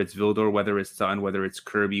 whether it's Vildor, whether it's Sutton, whether it's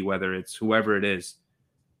Kirby, whether it's whoever it is.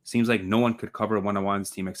 Seems like no one could cover one-on-one's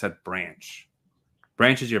team except Branch.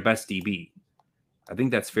 Branch is your best DB. I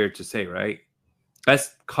think that's fair to say, right?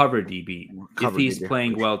 Best cover DB. If he's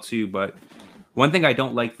playing well too. But one thing I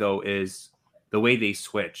don't like, though, is the way they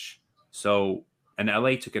switch. So, and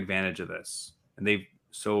LA took advantage of this.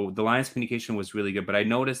 So the Lions communication was really good, but I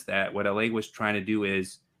noticed that what LA was trying to do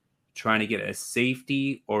is trying to get a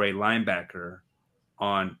safety or a linebacker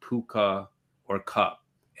on Puka or Kupp.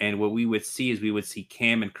 And what we would see is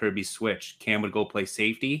Cam and Kirby switch. Cam would go play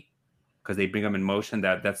safety because they bring him in motion.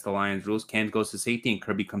 That's the Lions rules. Cam goes to safety and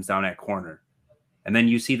Kirby comes down at corner. And then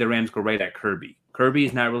you see the Rams go right at Kirby. Kirby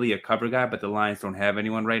is not really a cover guy, but the Lions don't have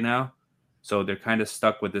anyone right now. So they're kind of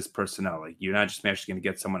stuck with this personnel. Like, you're not just actually going to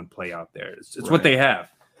get someone to play out there. It's right. What they have.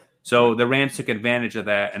 So the Rams took advantage of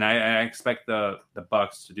that, and I expect the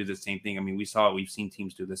Bucs to do the same thing. I mean, we've seen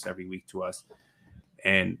teams do this every week to us.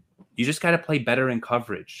 And you just got to play better in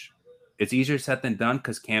coverage. It's easier said than done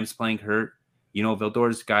because Cam's playing hurt.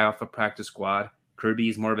 Vildor's guy off a practice squad. Kirby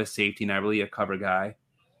is more of a safety, not really a cover guy.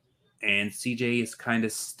 And CJ is kind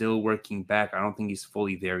of still working back. I don't think he's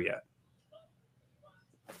fully there yet.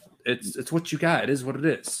 It's what you got. It is what it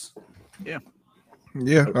is. Yeah.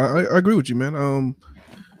 I agree with you, man.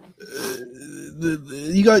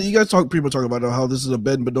 You guys pretty much talk about how this is a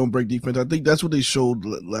bend but don't break defense. I think that's what they showed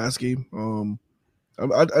last game. I'm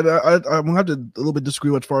gonna have to a little bit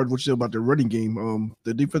disagree as far as what you said about their running game.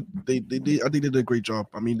 The defense, I think they did a great job.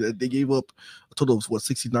 I mean, they gave up a total of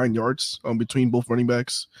 69 yards between both running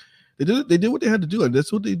backs. They did what they had to do, and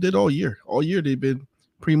that's what they did all year. All year they've been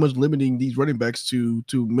pretty much limiting these running backs to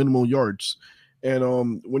minimal yards.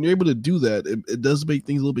 And when you're able to do that, it does make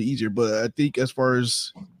things a little bit easier. But I think as far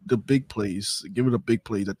as the big plays, giving up big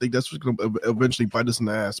plays, I think that's what's going to eventually bite us in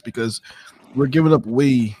the ass because we're giving up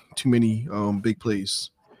way too many big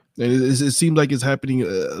plays. And it seems like it's happening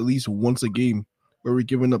at least once a game where we're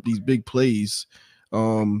giving up these big plays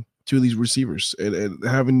to these receivers and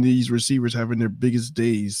having these receivers having their biggest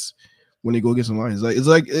days when they go against the Lions.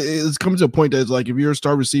 It's coming to a point that it's like if you're a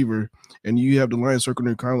star receiver and you have the Lions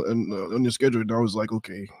circling on your schedule, and I was like,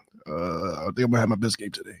 okay, I think I'm gonna have my best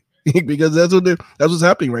game today because that's what's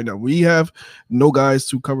happening right now. We have no guys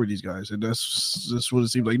to cover these guys, and that's what it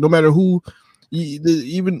seems like. No matter who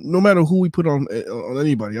we put on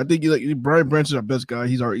anybody, I think like Brian Branch is our best guy.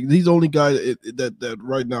 He's the only guy that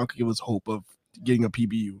right now can give us hope of getting a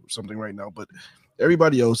PBU or something right now, but.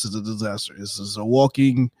 Everybody else is a disaster. This is a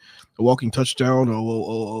walking touchdown.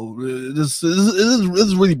 This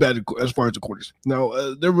is really bad as far as the quarters.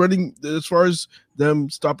 Now they're running as far as them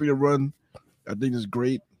stopping a run. I think it's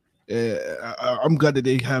great. I'm glad that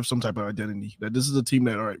they have some type of identity. That this is a team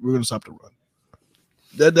that all right, we're going to stop the run.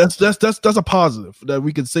 that's a positive that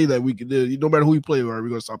we can say that we can. No matter who we play, we're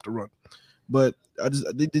going to stop the run. But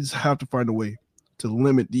they just have to find a way to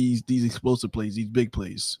limit these explosive plays, these big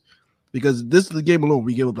plays, because this is the game alone.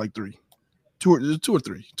 We gave up like two or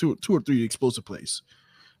three explosive plays.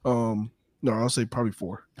 No, I'll say probably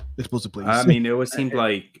 4 explosive plays. I mean, it seemed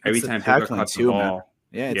like every time Baker caught the ball.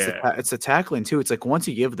 Man. Yeah, it's the tackling too. It's like once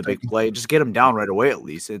you give the big play, just get them down right away at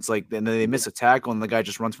least. It's like then they miss a tackle and the guy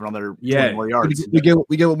just runs for another 20 more yards. We gave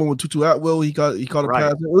up one with Tutu Atwell. He caught a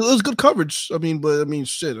pass. It was good coverage. Shit.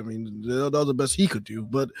 That was the best he could do.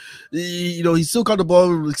 But he still caught the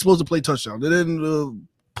ball, explosive play, touchdown. And then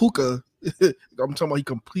Puka, I'm talking about, he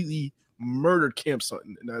completely murdered Cam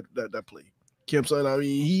Sutton in that play. Cam Sutton,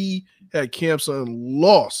 he had Cam Sutton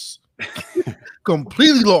lost.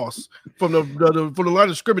 Completely lost from the line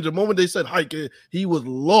of scrimmage. The moment they said hike, he was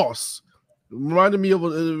lost. Reminded me of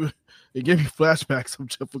it gave me flashbacks of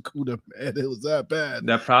Jeff Okudah, man. It was that bad.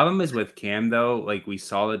 The problem is with Cam though, like we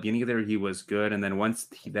saw at the beginning of the year, he was good, and then once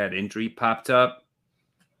that injury popped up,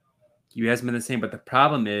 he hasn't been the same. But the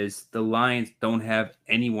problem is the Lions don't have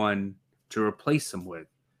anyone to replace him with.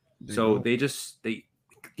 They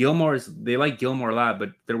like Gilmore a lot,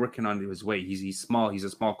 but they're working on his weight. He's small. He's a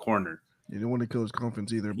small corner. You don't want to kill his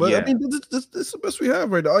confidence either. But this is the best we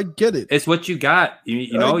have right now. I get it. It's what you got. You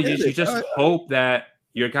just hope that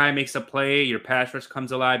your guy makes a play, your pass rush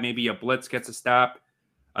comes alive, maybe a blitz gets a stop.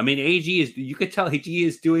 I mean, you could tell AG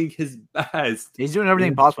is doing his best. He's doing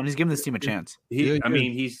everything possible, and he's giving this team a chance. He's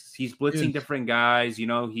blitzing different guys.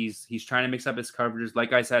 He's trying to mix up his coverages.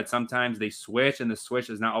 Like I said, sometimes they switch, and the switch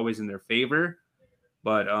is not always in their favor.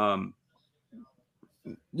 But I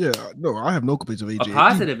have no complaints of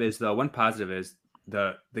AJ. One positive is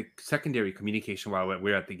the secondary communication while we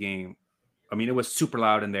were at the game. I mean, it was super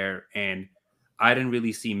loud in there, and I didn't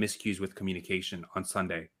really see miscues with communication on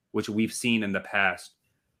Sunday, which we've seen in the past.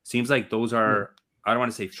 Seems like those are, I don't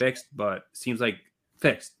want to say fixed, but seems like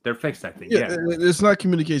fixed. They're fixed, I think. Yeah. It's not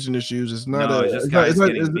communication issues. It's not it's not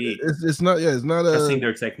testing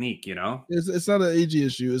their technique, It's not an AG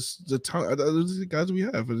issue. It's the talent. Those are the guys we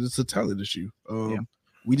have. It's a talent issue.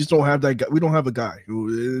 We just don't have that guy. We don't have a guy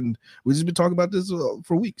and we just been talking about this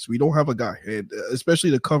for weeks. We don't have a guy, and especially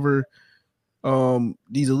to cover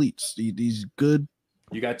these elites, these good.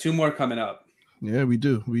 You got 2 more coming up. Yeah, we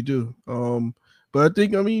do. But I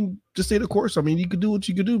think, just stay the course. You could do what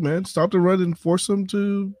you could do, man. Stop the run and force them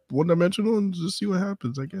to one-dimensional and just see what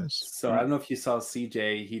happens, I guess. So I don't know if you saw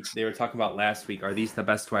CJ. They were talking about last week. Are these the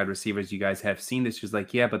best wide receivers you guys have seen? This was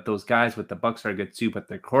like, yeah, but those guys with the Bucs are good too. But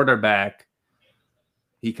their quarterback,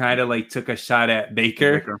 he kind of took a shot at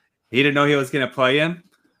Baker. He didn't know he was going to play him.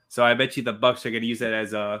 So I bet you the Bucs are going to use that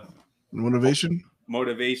as a motivation,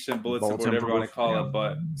 bulletin board, whatever you want to call it.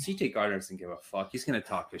 But CJ Gardner doesn't give a fuck. He's gonna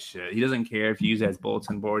talk his shit. He doesn't care if you use it as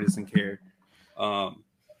bulletin board. He doesn't care. And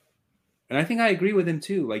I think I agree with him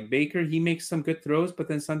too. Like Baker, he makes some good throws, but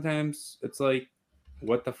then sometimes it's like,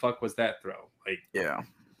 what the fuck was that throw?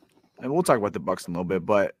 And we'll talk about the Bucs in a little bit,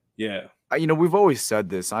 but we've always said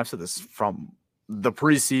this. I've said this from the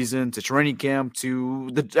preseason to training camp to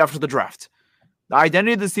after the draft. The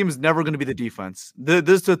identity of this team is never going to be the defense. The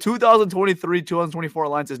 2023-2024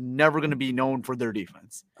 Alliance is never going to be known for their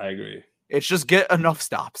defense. I agree. It's just get enough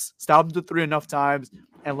stops. Stop them to 3 enough times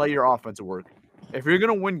and let your offense work. If you're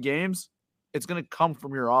going to win games, it's going to come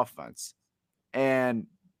from your offense. And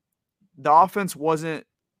the offense wasn't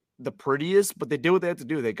the prettiest, but they did what they had to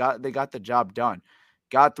do. They got the job done.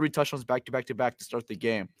 Got 3 touchdowns back-to-back to start the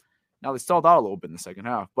game. Now they stalled out a little bit in the second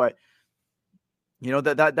half, but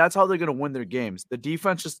that's how they're going to win their games. The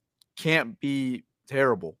defense just can't be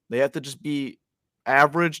terrible. They have to just be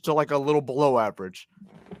average to a little below average.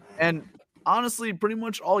 And honestly, pretty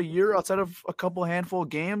much all year, outside of a couple handful of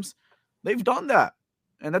games, they've done that.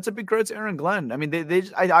 And that's a big credit to Aaron Glenn.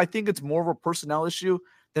 I think it's more of a personnel issue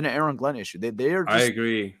than an Aaron Glenn issue. They are just, I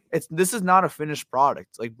agree. This is not a finished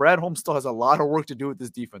product. Brad Holmes still has a lot of work to do with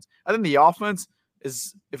this defense. I think the offense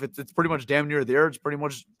is, if it's pretty much damn near there, it's pretty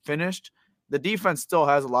much finished. The defense still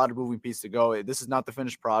has a lot of moving pieces to go. This is not the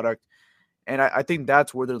finished product. And I think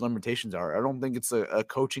that's where their limitations are. I don't think it's a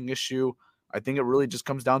coaching issue. I think it really just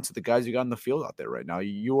comes down to the guys you got in the field out there right now.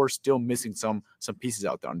 You are still missing some pieces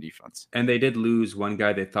out there on defense. And they did lose one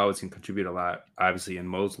guy they thought was going to contribute a lot, obviously, in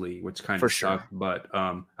Mosley, which kind of sucked. But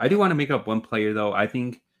I do want to make up one player, though. I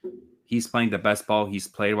think he's playing the best ball he's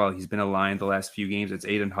played while he's been a Lion the last few games. It's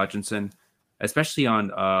Aiden Hutchinson, especially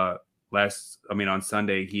on on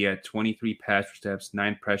Sunday. He had 23 pass steps,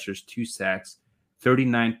 9 pressures, 2 sacks,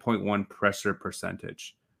 39.1 pressure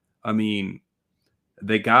percentage.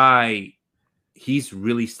 The guy, he's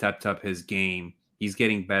really stepped up his game. He's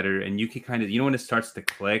getting better, and you can kind of, when it starts to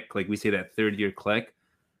click, like we say that third year click.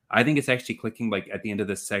 I think it's actually clicking like at the end of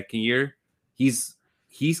the second year. He's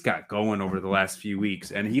got going over the last few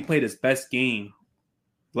weeks, and he played his best game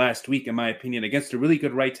last week, in my opinion, against a really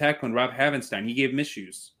good right tackle and Rob Havenstein. He gave him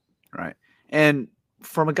issues. Right. And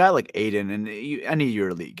from a guy like Aiden and any of your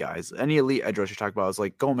elite guys, any elite edge rusher talk about is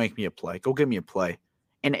like, go make me a play. Go give me a play.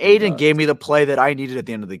 And Aiden gave me the play that I needed at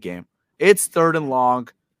the end of the game. It's 3rd and long,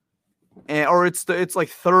 or it's like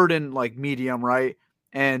 3rd and like medium, right?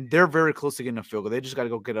 And they're very close to getting a field goal. They just got to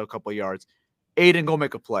go get a couple of yards. Aiden, go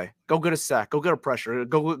make a play. Go get a sack. Go get a pressure.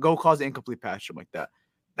 Go cause an incomplete pass, something like that.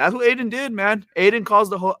 That's what Aiden did, man. Aiden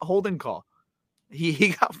caused the holding call.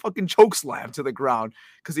 He got fucking choke slammed to the ground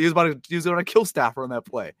because he was going to kill Stafford on that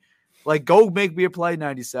play. Like, go make me a play,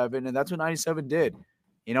 97, and that's what 97 did.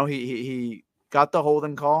 He got the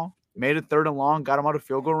holding call, made it 3rd and long, got him out of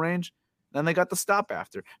field goal range. Then they got the stop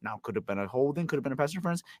after. Now, could have been a holding, could have been a pass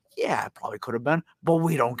interference. Yeah, it probably could have been, but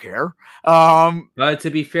we don't care. But to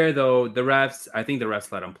be fair, though, I think the refs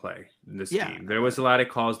let him play in this game. There was a lot of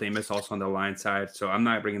calls they missed also on the line side, so I'm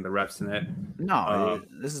not bringing the refs in it. No,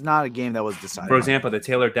 this is not a game that was decided. For example, the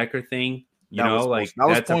Taylor Decker thing, that was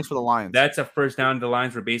points for the Lions. That's a first down. The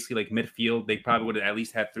Lions were basically like midfield. They probably would have at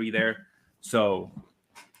least had 3 there. So,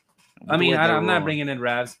 I mean, I'm not bringing in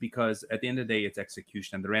refs because at the end of the day, it's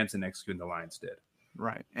execution, and the Rams didn't execute, and the Lions did.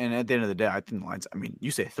 Right. And at the end of the day, I think the Lions, I mean, you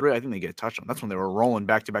say 3, I think they get a touchdown. That's when they were rolling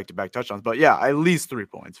back-to-back touchdowns. But, yeah, at least 3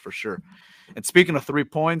 points for sure. And speaking of 3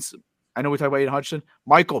 points, I know we talked about Aiden Hutchinson.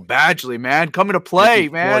 Michael Badgley, man, coming to play,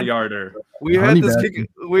 man. 4-yarder. We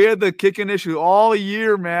had the kicking issue all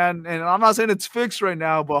year, man. And I'm not saying it's fixed right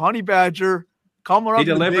now, but Honey Badger coming up. He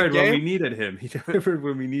delivered when we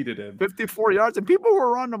needed him. 54 yards, and people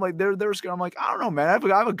were on him like they're scared. I'm like, I don't know, man.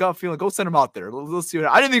 I have a gut feeling. Go send him out there. Let's see.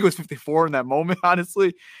 I didn't think it was 54 in that moment.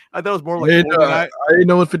 Honestly, I thought it was more like. I didn't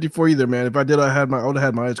know it was 54 either, man. If I did, I would have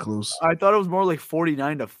had my eyes closed. I thought it was more like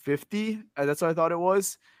 49-50. That's what I thought it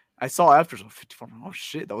was. I saw after 54. Oh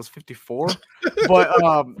shit, that was 54.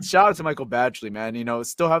 But shout out to Michael Badgley, man.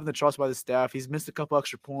 Still having the trust by the staff. He's missed a couple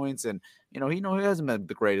extra points, and he hasn't been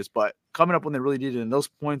the greatest, but coming up when they really needed it, and those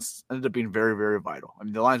points ended up being very, very vital. I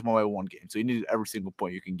mean, the Lions won by 1 game, so you needed every single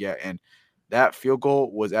point you can get, and that field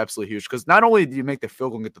goal was absolutely huge because not only do you make the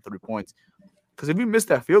field goal and get the 3 points, because if you miss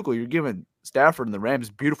that field goal, you're giving Stafford and the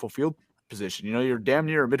Rams beautiful field position. You're damn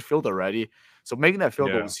near a midfield already, so making that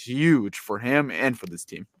field goal was huge for him and for this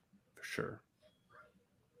team. Sure.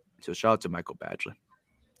 So shout out to Michael Badgley.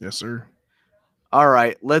 Yes, sir. All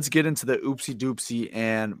right, let's get into the oopsie doopsie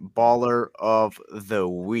and baller of the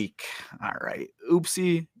week. All right,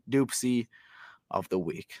 oopsie doopsie of the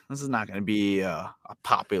week. This is not going to be a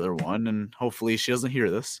popular one, and hopefully she doesn't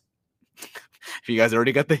hear this. If you guys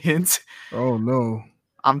already got the hint. Oh, no.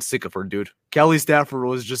 I'm sick of her, dude. Kelly Stafford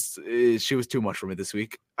was she was too much for me this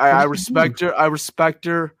week. I respect her. I respect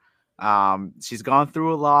her. She's gone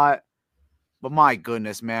through a lot. But my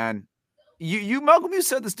goodness, man, Malcolm, you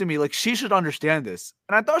said this to me. Like, she should understand this,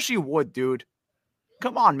 and I thought she would, dude.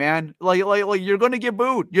 Come on, man. Like you're gonna get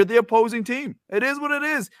booed. You're the opposing team. It is what it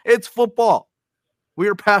is. It's football. We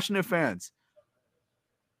are passionate fans.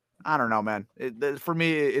 I don't know, man. For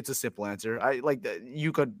me, it's a simple answer.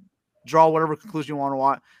 You could draw whatever conclusion you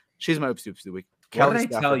want. She's my oopsie of the week. What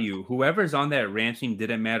did I tell you? Whoever's on that Rams team,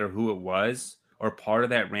 didn't matter who it was or part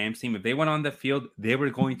of that Rams team. If they went on the field, they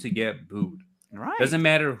were going to get booed. Right. Doesn't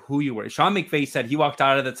matter who you were. Sean McVay said he walked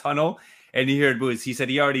out of the tunnel and he heard boos. He said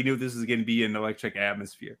he already knew this was going to be an electric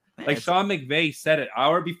atmosphere. Like Sean McVay said it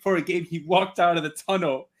hour before a game, he walked out of the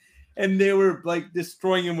tunnel and they were like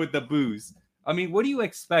destroying him with the boos. I mean, what do you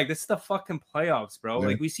expect? This is the fucking playoffs, bro. Yeah.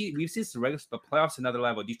 Like we've seen the playoffs another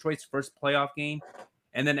level. Detroit's first playoff game,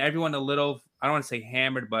 and then everyone a little, I don't want to say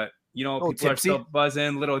hammered, but people tipsy. Are still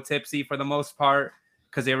buzzing, little tipsy for the most part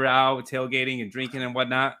because they were out tailgating and drinking and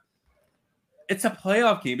whatnot. It's a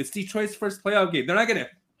playoff game. It's Detroit's first playoff game. They're not gonna.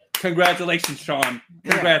 Congratulations, Sean.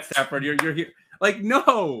 Congrats, Stafford. You're here. Like,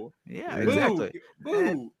 no. Yeah, exactly.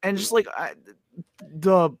 Boo. And just like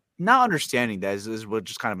the not understanding that is what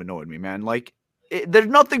just kind of annoyed me, man. Like, there's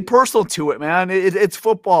nothing personal to it, man. It's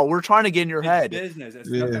football. We're trying to get in your head. Business.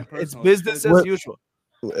 It's business as usual.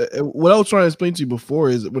 What I was trying to explain to you before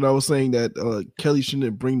is when I was saying that Kelly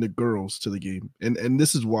shouldn't bring the girls to the game, and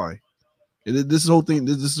this is why. This whole thing.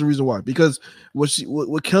 This is the reason why. Because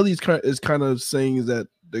what Kelly is kind of saying is that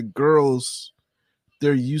the girls,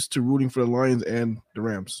 they're used to rooting for the Lions and the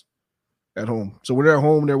Rams at home. So when they're at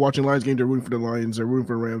home, they're watching Lions game, they're rooting for the Lions, they're rooting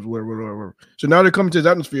for the Rams, whatever. So now they're coming to this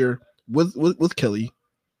atmosphere with Kelly,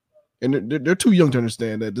 and they're too young to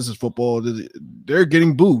understand that this is football. They're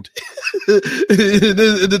getting booed.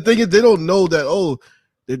 The thing is, they don't know that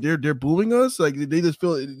they're booing us. Like they just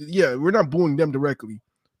feel we're not booing them directly,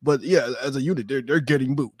 but as a unit, they're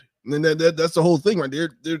getting booed. And then that's the whole thing, right? They're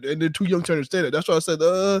too young to understand it. That's why I said,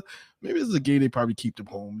 maybe this is a game they probably keep them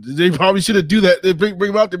home. They probably shouldn't do that. They bring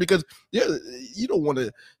them out there because you don't want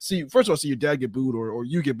to see. First of all, see your dad get booed or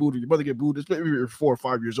you get booed or your mother get booed. Especially if you're 4 or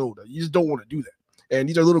 5 years old. You just don't want to do that. And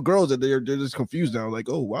these are little girls that they're just confused now. Like,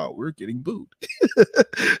 oh wow, we're getting booed.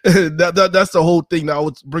 That's the whole thing that I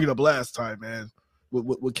was bringing up last time, man.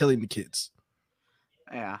 With killing the kids.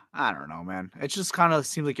 Yeah, I don't know, man. It just kind of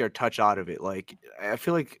seems like you're a touch out of it. Like, I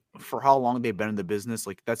feel like for how long they've been in the business,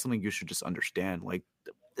 like that's something you should just understand. Like,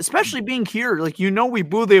 especially being here, like we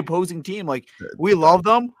boo the opposing team. Like, we love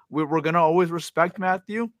them. We're gonna always respect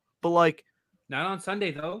Matthew, but like, not on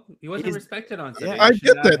Sunday though. He wasn't respected on Sunday. I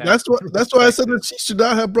get that. That's why I said that she should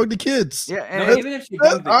not have brought the kids. Yeah, and even if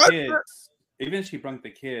she brought the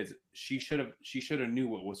kids, she should have knew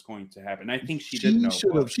what was going to happen. I think she did know.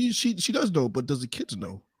 She does know, but does the kids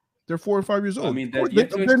know? They're 4 or 5 years old. I mean, you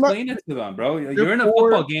have to explain it to them, bro. You're in a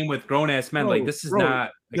football game with grown ass men. Like this is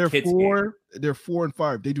not a kid's game. They're 4 and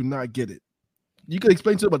 5. They do not get it. You can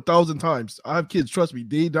explain to them 1,000 times. I have kids. Trust me.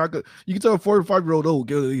 They not good. You can tell a 4 or 5 year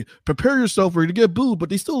old, prepare yourself for you to get booed, but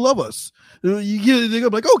they still love us. They're gonna be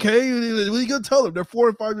like, okay, what are you gonna tell them? They're 4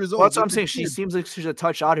 or 5 years old. Well, that's what I'm saying. She seems like she's a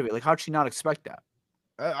touch out of it. Like, how'd she not expect that?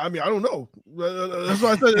 I mean, I don't know. That's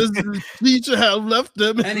why I said she should have left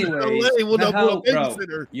them. Anyway,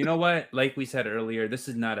 you know what? Like we said earlier, this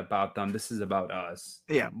is not about them. This is about us.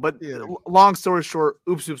 Yeah, but long story short,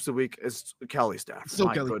 oops a week is Kelly's staff. So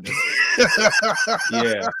Kelly. Goodness.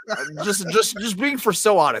 Yeah, just being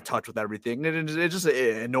so out of touch with everything. It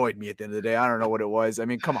annoyed me at the end of the day. I don't know what it was. I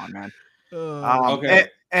mean, come on, man. Okay.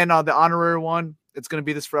 And the honorary one, it's gonna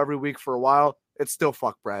be this for every week for a while. It's still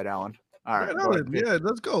fuck Brad Allen. All right.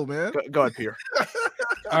 Let's go, man. Go ahead, Peter.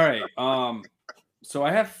 All right. So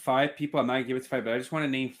I have 5 people. I'm not gonna give it to 5, but I just want to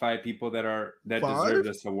name 5 people that deserve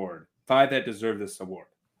this award. 5 that deserve this award.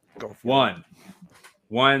 Go for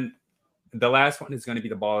one. The last one is going to be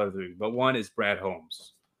the baller of the week, but one is Brad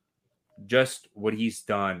Holmes. Just what he's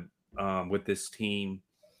done with this team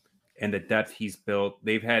and the depth he's built.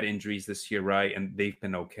 They've had injuries this year, right? And they've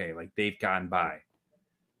been okay. Like they've gotten by.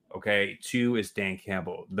 Okay. 2 is Dan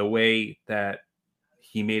Campbell. The way that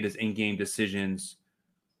he made his in-game decisions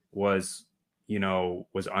was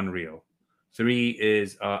unreal. 3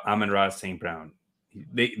 is Amon-Ra St. Brown.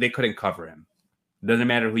 They couldn't cover him. Doesn't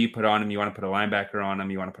matter who you put on him. You want to put a linebacker on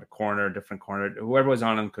him. You want to put a corner, a different corner. Whoever was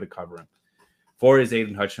on him could cover him. 4 is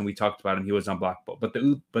Aiden Hutchinson. We talked about him. He was unblockable. But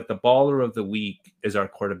the baller of the week is our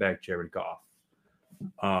quarterback, Jared Goff.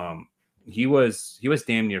 He was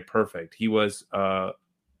damn near perfect. He was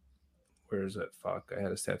where is it? Fuck, I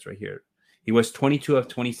had his stats right here. He was 22 of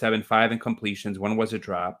 27, 5 incompletions. 1 was a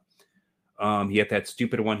drop. He had that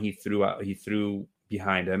stupid one he threw out. He threw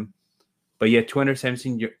behind him. But he had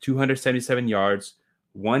 277 yards,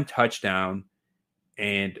 1 touchdown,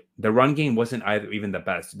 and the run game wasn't even the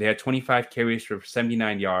best. They had 25 carries for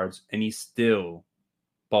 79 yards, and he still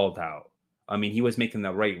balled out. I mean, he was making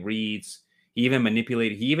the right reads. He even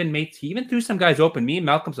manipulated. He even threw some guys open. Me and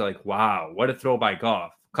Malcolm's are like, wow, what a throw by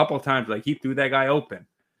Goff. A couple of times, like he threw that guy open.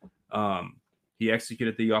 He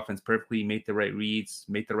executed the offense perfectly, made the right reads,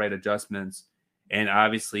 made the right adjustments, and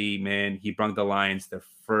obviously, man, he brought the Lions their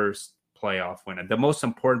first playoff win. The most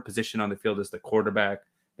important position on the field is the quarterback.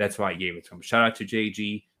 That's why I gave it to him. Shout out to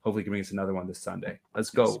JG. Hopefully he can bring us another one this Sunday. Let's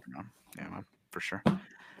go. Yeah, man, for sure.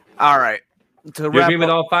 All right. You agree with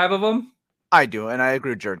all 5 of them? I do, and I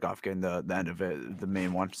agree with Jared Goff getting the end of it, the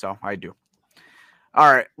main one. So I do. All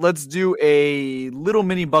right, let's do a little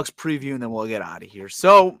mini Bucks preview, and then we'll get out of here.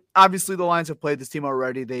 So obviously the Lions have played this team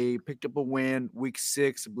already. They picked up a win week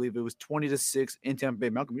 6. I believe it was 20-6 in Tampa Bay.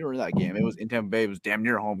 Malcolm, you were in that game. It was in Tampa Bay. It was damn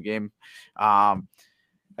near a home game. I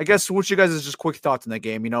guess what's your guys' just quick thoughts on that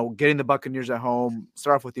game? Getting the Buccaneers at home.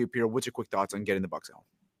 Start off with you, Pierre. What's your quick thoughts on getting the Bucks at home?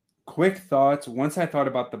 Quick thoughts. Once I thought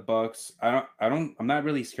about the Bucks, I'm not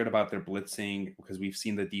really scared about their blitzing because we've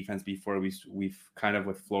seen the defense before. We've kind of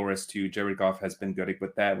with Flores too. Jared Goff has been good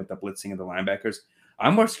with that, with the blitzing of the linebackers.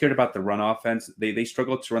 I'm more scared about the run offense. They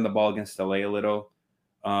struggled to run the ball against LA a little.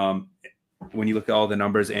 When you look at all the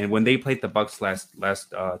numbers, and when they played the Bucks last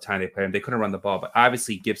time they played them, they couldn't run the ball. But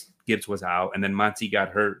obviously Gibbs was out, and then Monty got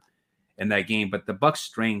hurt in that game. But the Bucks'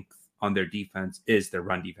 strength on their defense is their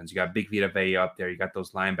run defense. You got Big Vita Vea up there. You got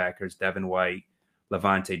those linebackers, Devin White,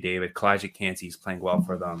 Levante David, Kalijah Kancey is playing well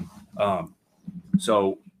for them.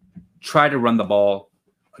 So try to run the ball,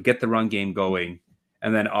 get the run game going,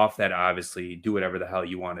 and then off that, obviously, do whatever the hell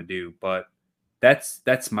you want to do. But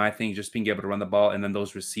that's my thing, just being able to run the ball. And then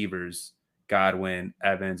those receivers, Godwin,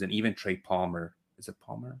 Evans, and even Trey Palmer. Is it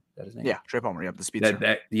Palmer? That his name? Yeah, Trey Palmer. Yep, the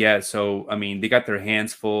speedster. Yeah. So I mean, they got their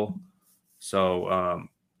hands full. So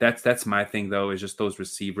that's my thing though, is just those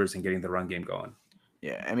receivers and getting the run game going.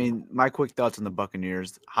 Yeah, I mean, my quick thoughts on the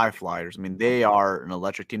Buccaneers, high flyers. I mean, they are an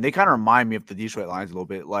electric team. They kind of remind me of the Detroit Lions a little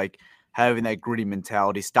bit, like having that gritty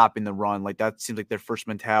mentality, stopping the run. Like that seems like their first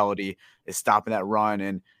mentality is stopping that run,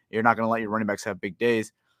 and you're not going to let your running backs have big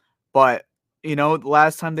days. But, the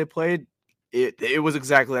last time they played, it was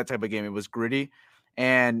exactly that type of game. It was gritty,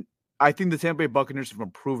 and I think the Tampa Bay Buccaneers have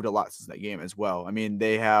improved a lot since that game as well. I mean,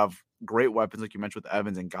 they have great weapons, like you mentioned, with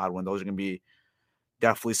Evans and Godwin. Those are going to be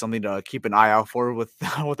definitely something to keep an eye out for with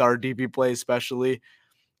our DB play, especially.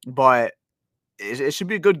 But it should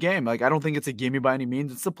be a good game. Like, I don't think it's a gimme by any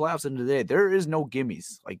means. It's the playoffs end of the day. There is no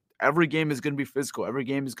gimmies. Like, every game is going to be physical. Every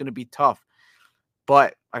game is going to be tough.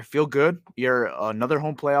 But I feel good. You're another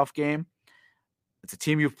home playoff game. It's a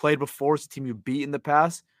team you've played before. It's a team you've beat in the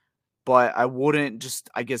past. But I wouldn't just,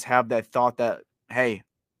 have that thought that, hey,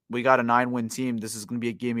 we got a 9-win team. This is going to be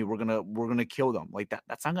a gimme. We're gonna kill them. Like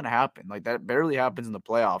that's not going to happen. Like that barely happens in the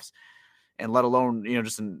playoffs, and let alone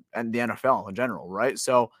just in the NFL in general, right?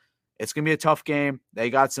 So it's going to be a tough game. They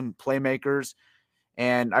got some playmakers,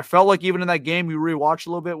 and I felt like even in that game, we rewatched a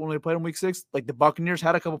little bit when we played in Week 6. Like the Buccaneers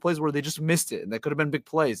had a couple plays where they just missed it, and they could have been big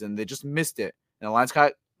plays, and they just missed it, and the Lions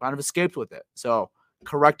kind of escaped with it. So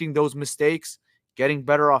correcting those mistakes, getting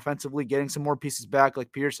better offensively, getting some more pieces back,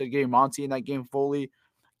 like Pierce said, getting Monty in that game fully.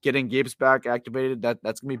 Getting Gibbs back activated, that's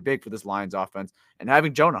going to be big for this Lions offense. And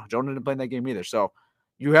having Jonah didn't play in that game either. So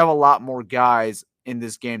you have a lot more guys in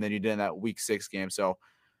this game than you did in that Week 6 game. So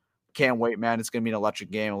can't wait, man. It's going to be an electric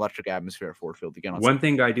game, electric atmosphere at Ford Field again. One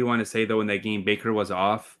thing I do want to say, though, in that game, Baker was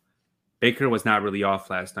off. Baker was not really off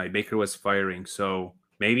last night. Baker was firing. So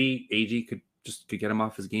maybe AG could get him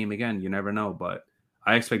off his game again. You never know. But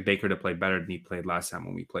I expect Baker to play better than he played last time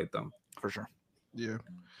when we played them. For sure. Yeah.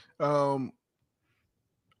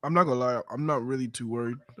 I'm not gonna lie, I'm not really too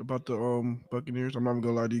worried about the Buccaneers. I'm not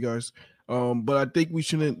gonna lie to you guys. But I think we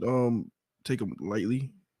shouldn't take them lightly,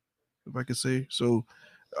 if I could say. So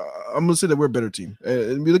I'm gonna say that we're a better team.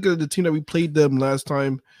 And we look at the team that we played them last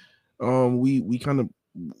time. We kind of,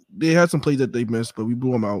 they had some plays that they missed, but we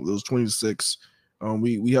blew them out. It was 20-6.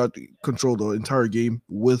 We had to control the entire game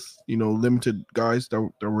with limited guys that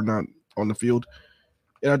were not on the field.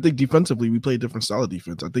 And I think defensively we played a different style of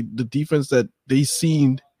defense. I think the defense that they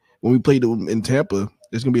seen when we played them in Tampa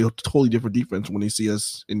is going to be a totally different defense when they see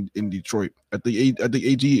us in Detroit. I think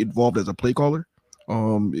AG involved as a play caller,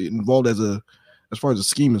 involved as far as a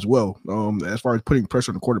scheme as well, as far as putting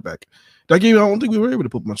pressure on the quarterback. That game, I don't think we were able to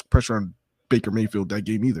put much pressure on Baker Mayfield that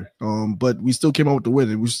game either. But we still came out with the win,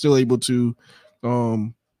 and we were still able to,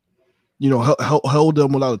 held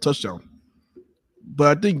them without a touchdown.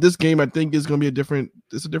 But I think this game, is going to be a different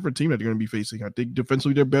team that they're going to be facing. I think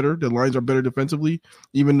defensively they're better. The Lions are better defensively,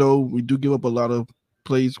 even though we do give up a lot of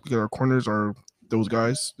plays because our corners are those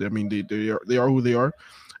guys. I mean, they are who they are.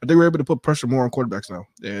 I think we're able to put pressure more on quarterbacks now,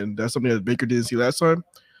 and that's something that Baker didn't see last time.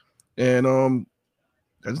 And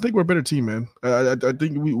I just think we're a better team, man. I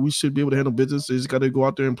think we should be able to handle business. They just got to go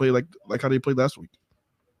out there and play like how they played last week.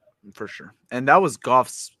 For sure. And that was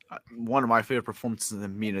Goff's one of my favorite performances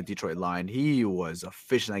in meeting a Detroit Lion. He was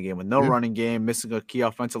efficient in that game with no running game, missing a key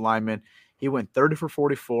offensive lineman. He went 30 for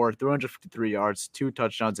 44, 353 yards, 2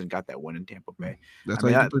 touchdowns, and got that win in Tampa Bay. That's how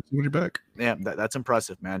you put the team on your back. Yeah, that's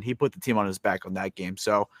impressive, man. He put the team on his back on that game.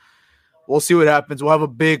 So we'll see what happens. We'll have a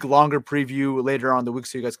big, longer preview later on in the week,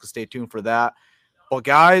 so you guys can stay tuned for that. But,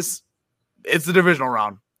 guys, it's the divisional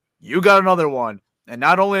round. You got another one. And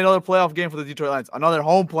not only another playoff game for the Detroit Lions, another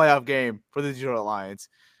home playoff game for the Detroit Lions.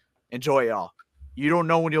 Enjoy, y'all. You don't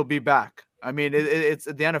know when you'll be back. I mean, it's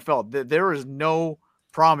the NFL. There is no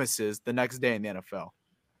promises the next day in the NFL.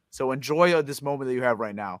 So enjoy this moment that you have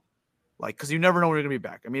right now. Because you never know when you're going to be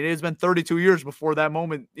back. I mean, it's been 32 years before that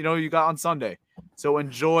moment, you got on Sunday. So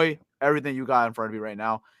enjoy everything you got in front of you right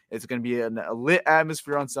now. It's going to be a lit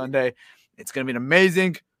atmosphere on Sunday. It's going to be an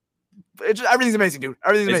amazing everything's amazing, dude.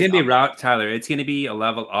 Everything's amazing. It's going to be Tyler. It's going to be a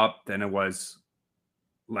level up than it was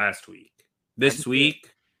last week. This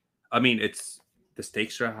week, I mean, the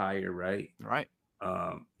stakes are higher, right? Right.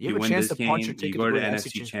 You win this game, you go to the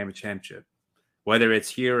NFC Championship. Whether it's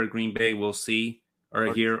here or Green Bay, we'll see.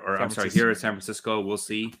 Here at San Francisco, we'll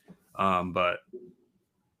see. But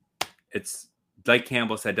it's like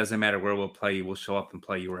Campbell said, doesn't matter where we'll play you, we'll show up and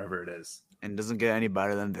play you wherever it is. And it doesn't get any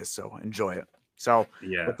better than this, so enjoy it. So,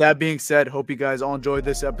 With that being said, hope you guys all enjoyed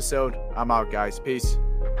this episode. I'm out, guys. Peace.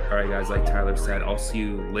 All right, guys, like Tyler said, I'll see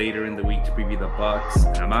you later in the week to preview the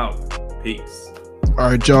Bucs. I'm out. Peace. All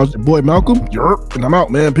right, y'all. It's your boy Malcolm. Yerp. And I'm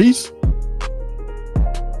out, man. Peace.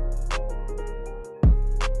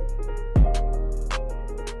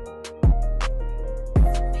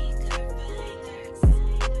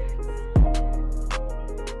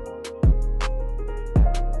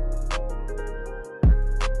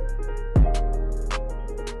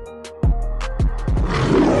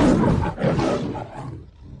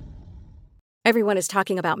 Everyone is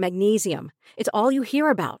talking about magnesium. It's all you hear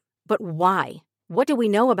about. But why? What do we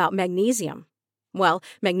know about magnesium? Well,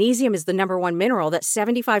 magnesium is the number one mineral that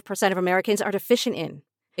 75% of Americans are deficient in.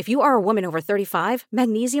 If you are a woman over 35,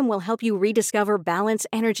 magnesium will help you rediscover balance,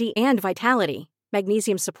 energy, and vitality.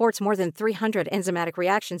 Magnesium supports more than 300 enzymatic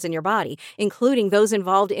reactions in your body, including those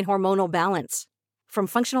involved in hormonal balance. From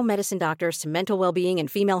functional medicine doctors to mental well-being and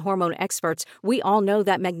female hormone experts, we all know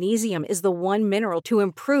that magnesium is the one mineral to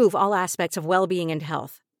improve all aspects of well-being and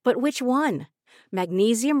health. But which one?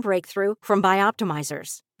 Magnesium Breakthrough from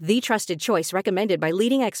Bioptimizers, the trusted choice recommended by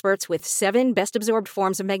leading experts with 7 best-absorbed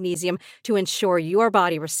forms of magnesium to ensure your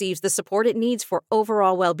body receives the support it needs for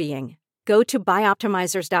overall well-being. Go to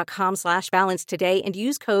bioptimizers.com/balance today and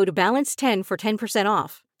use code BALANCE10 for 10%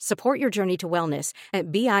 off. Support your journey to wellness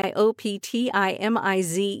at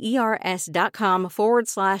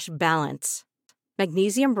bioptimizers.com/balance.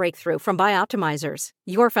 Magnesium Breakthrough from Bioptimizers,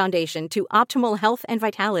 your foundation to optimal health and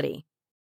vitality.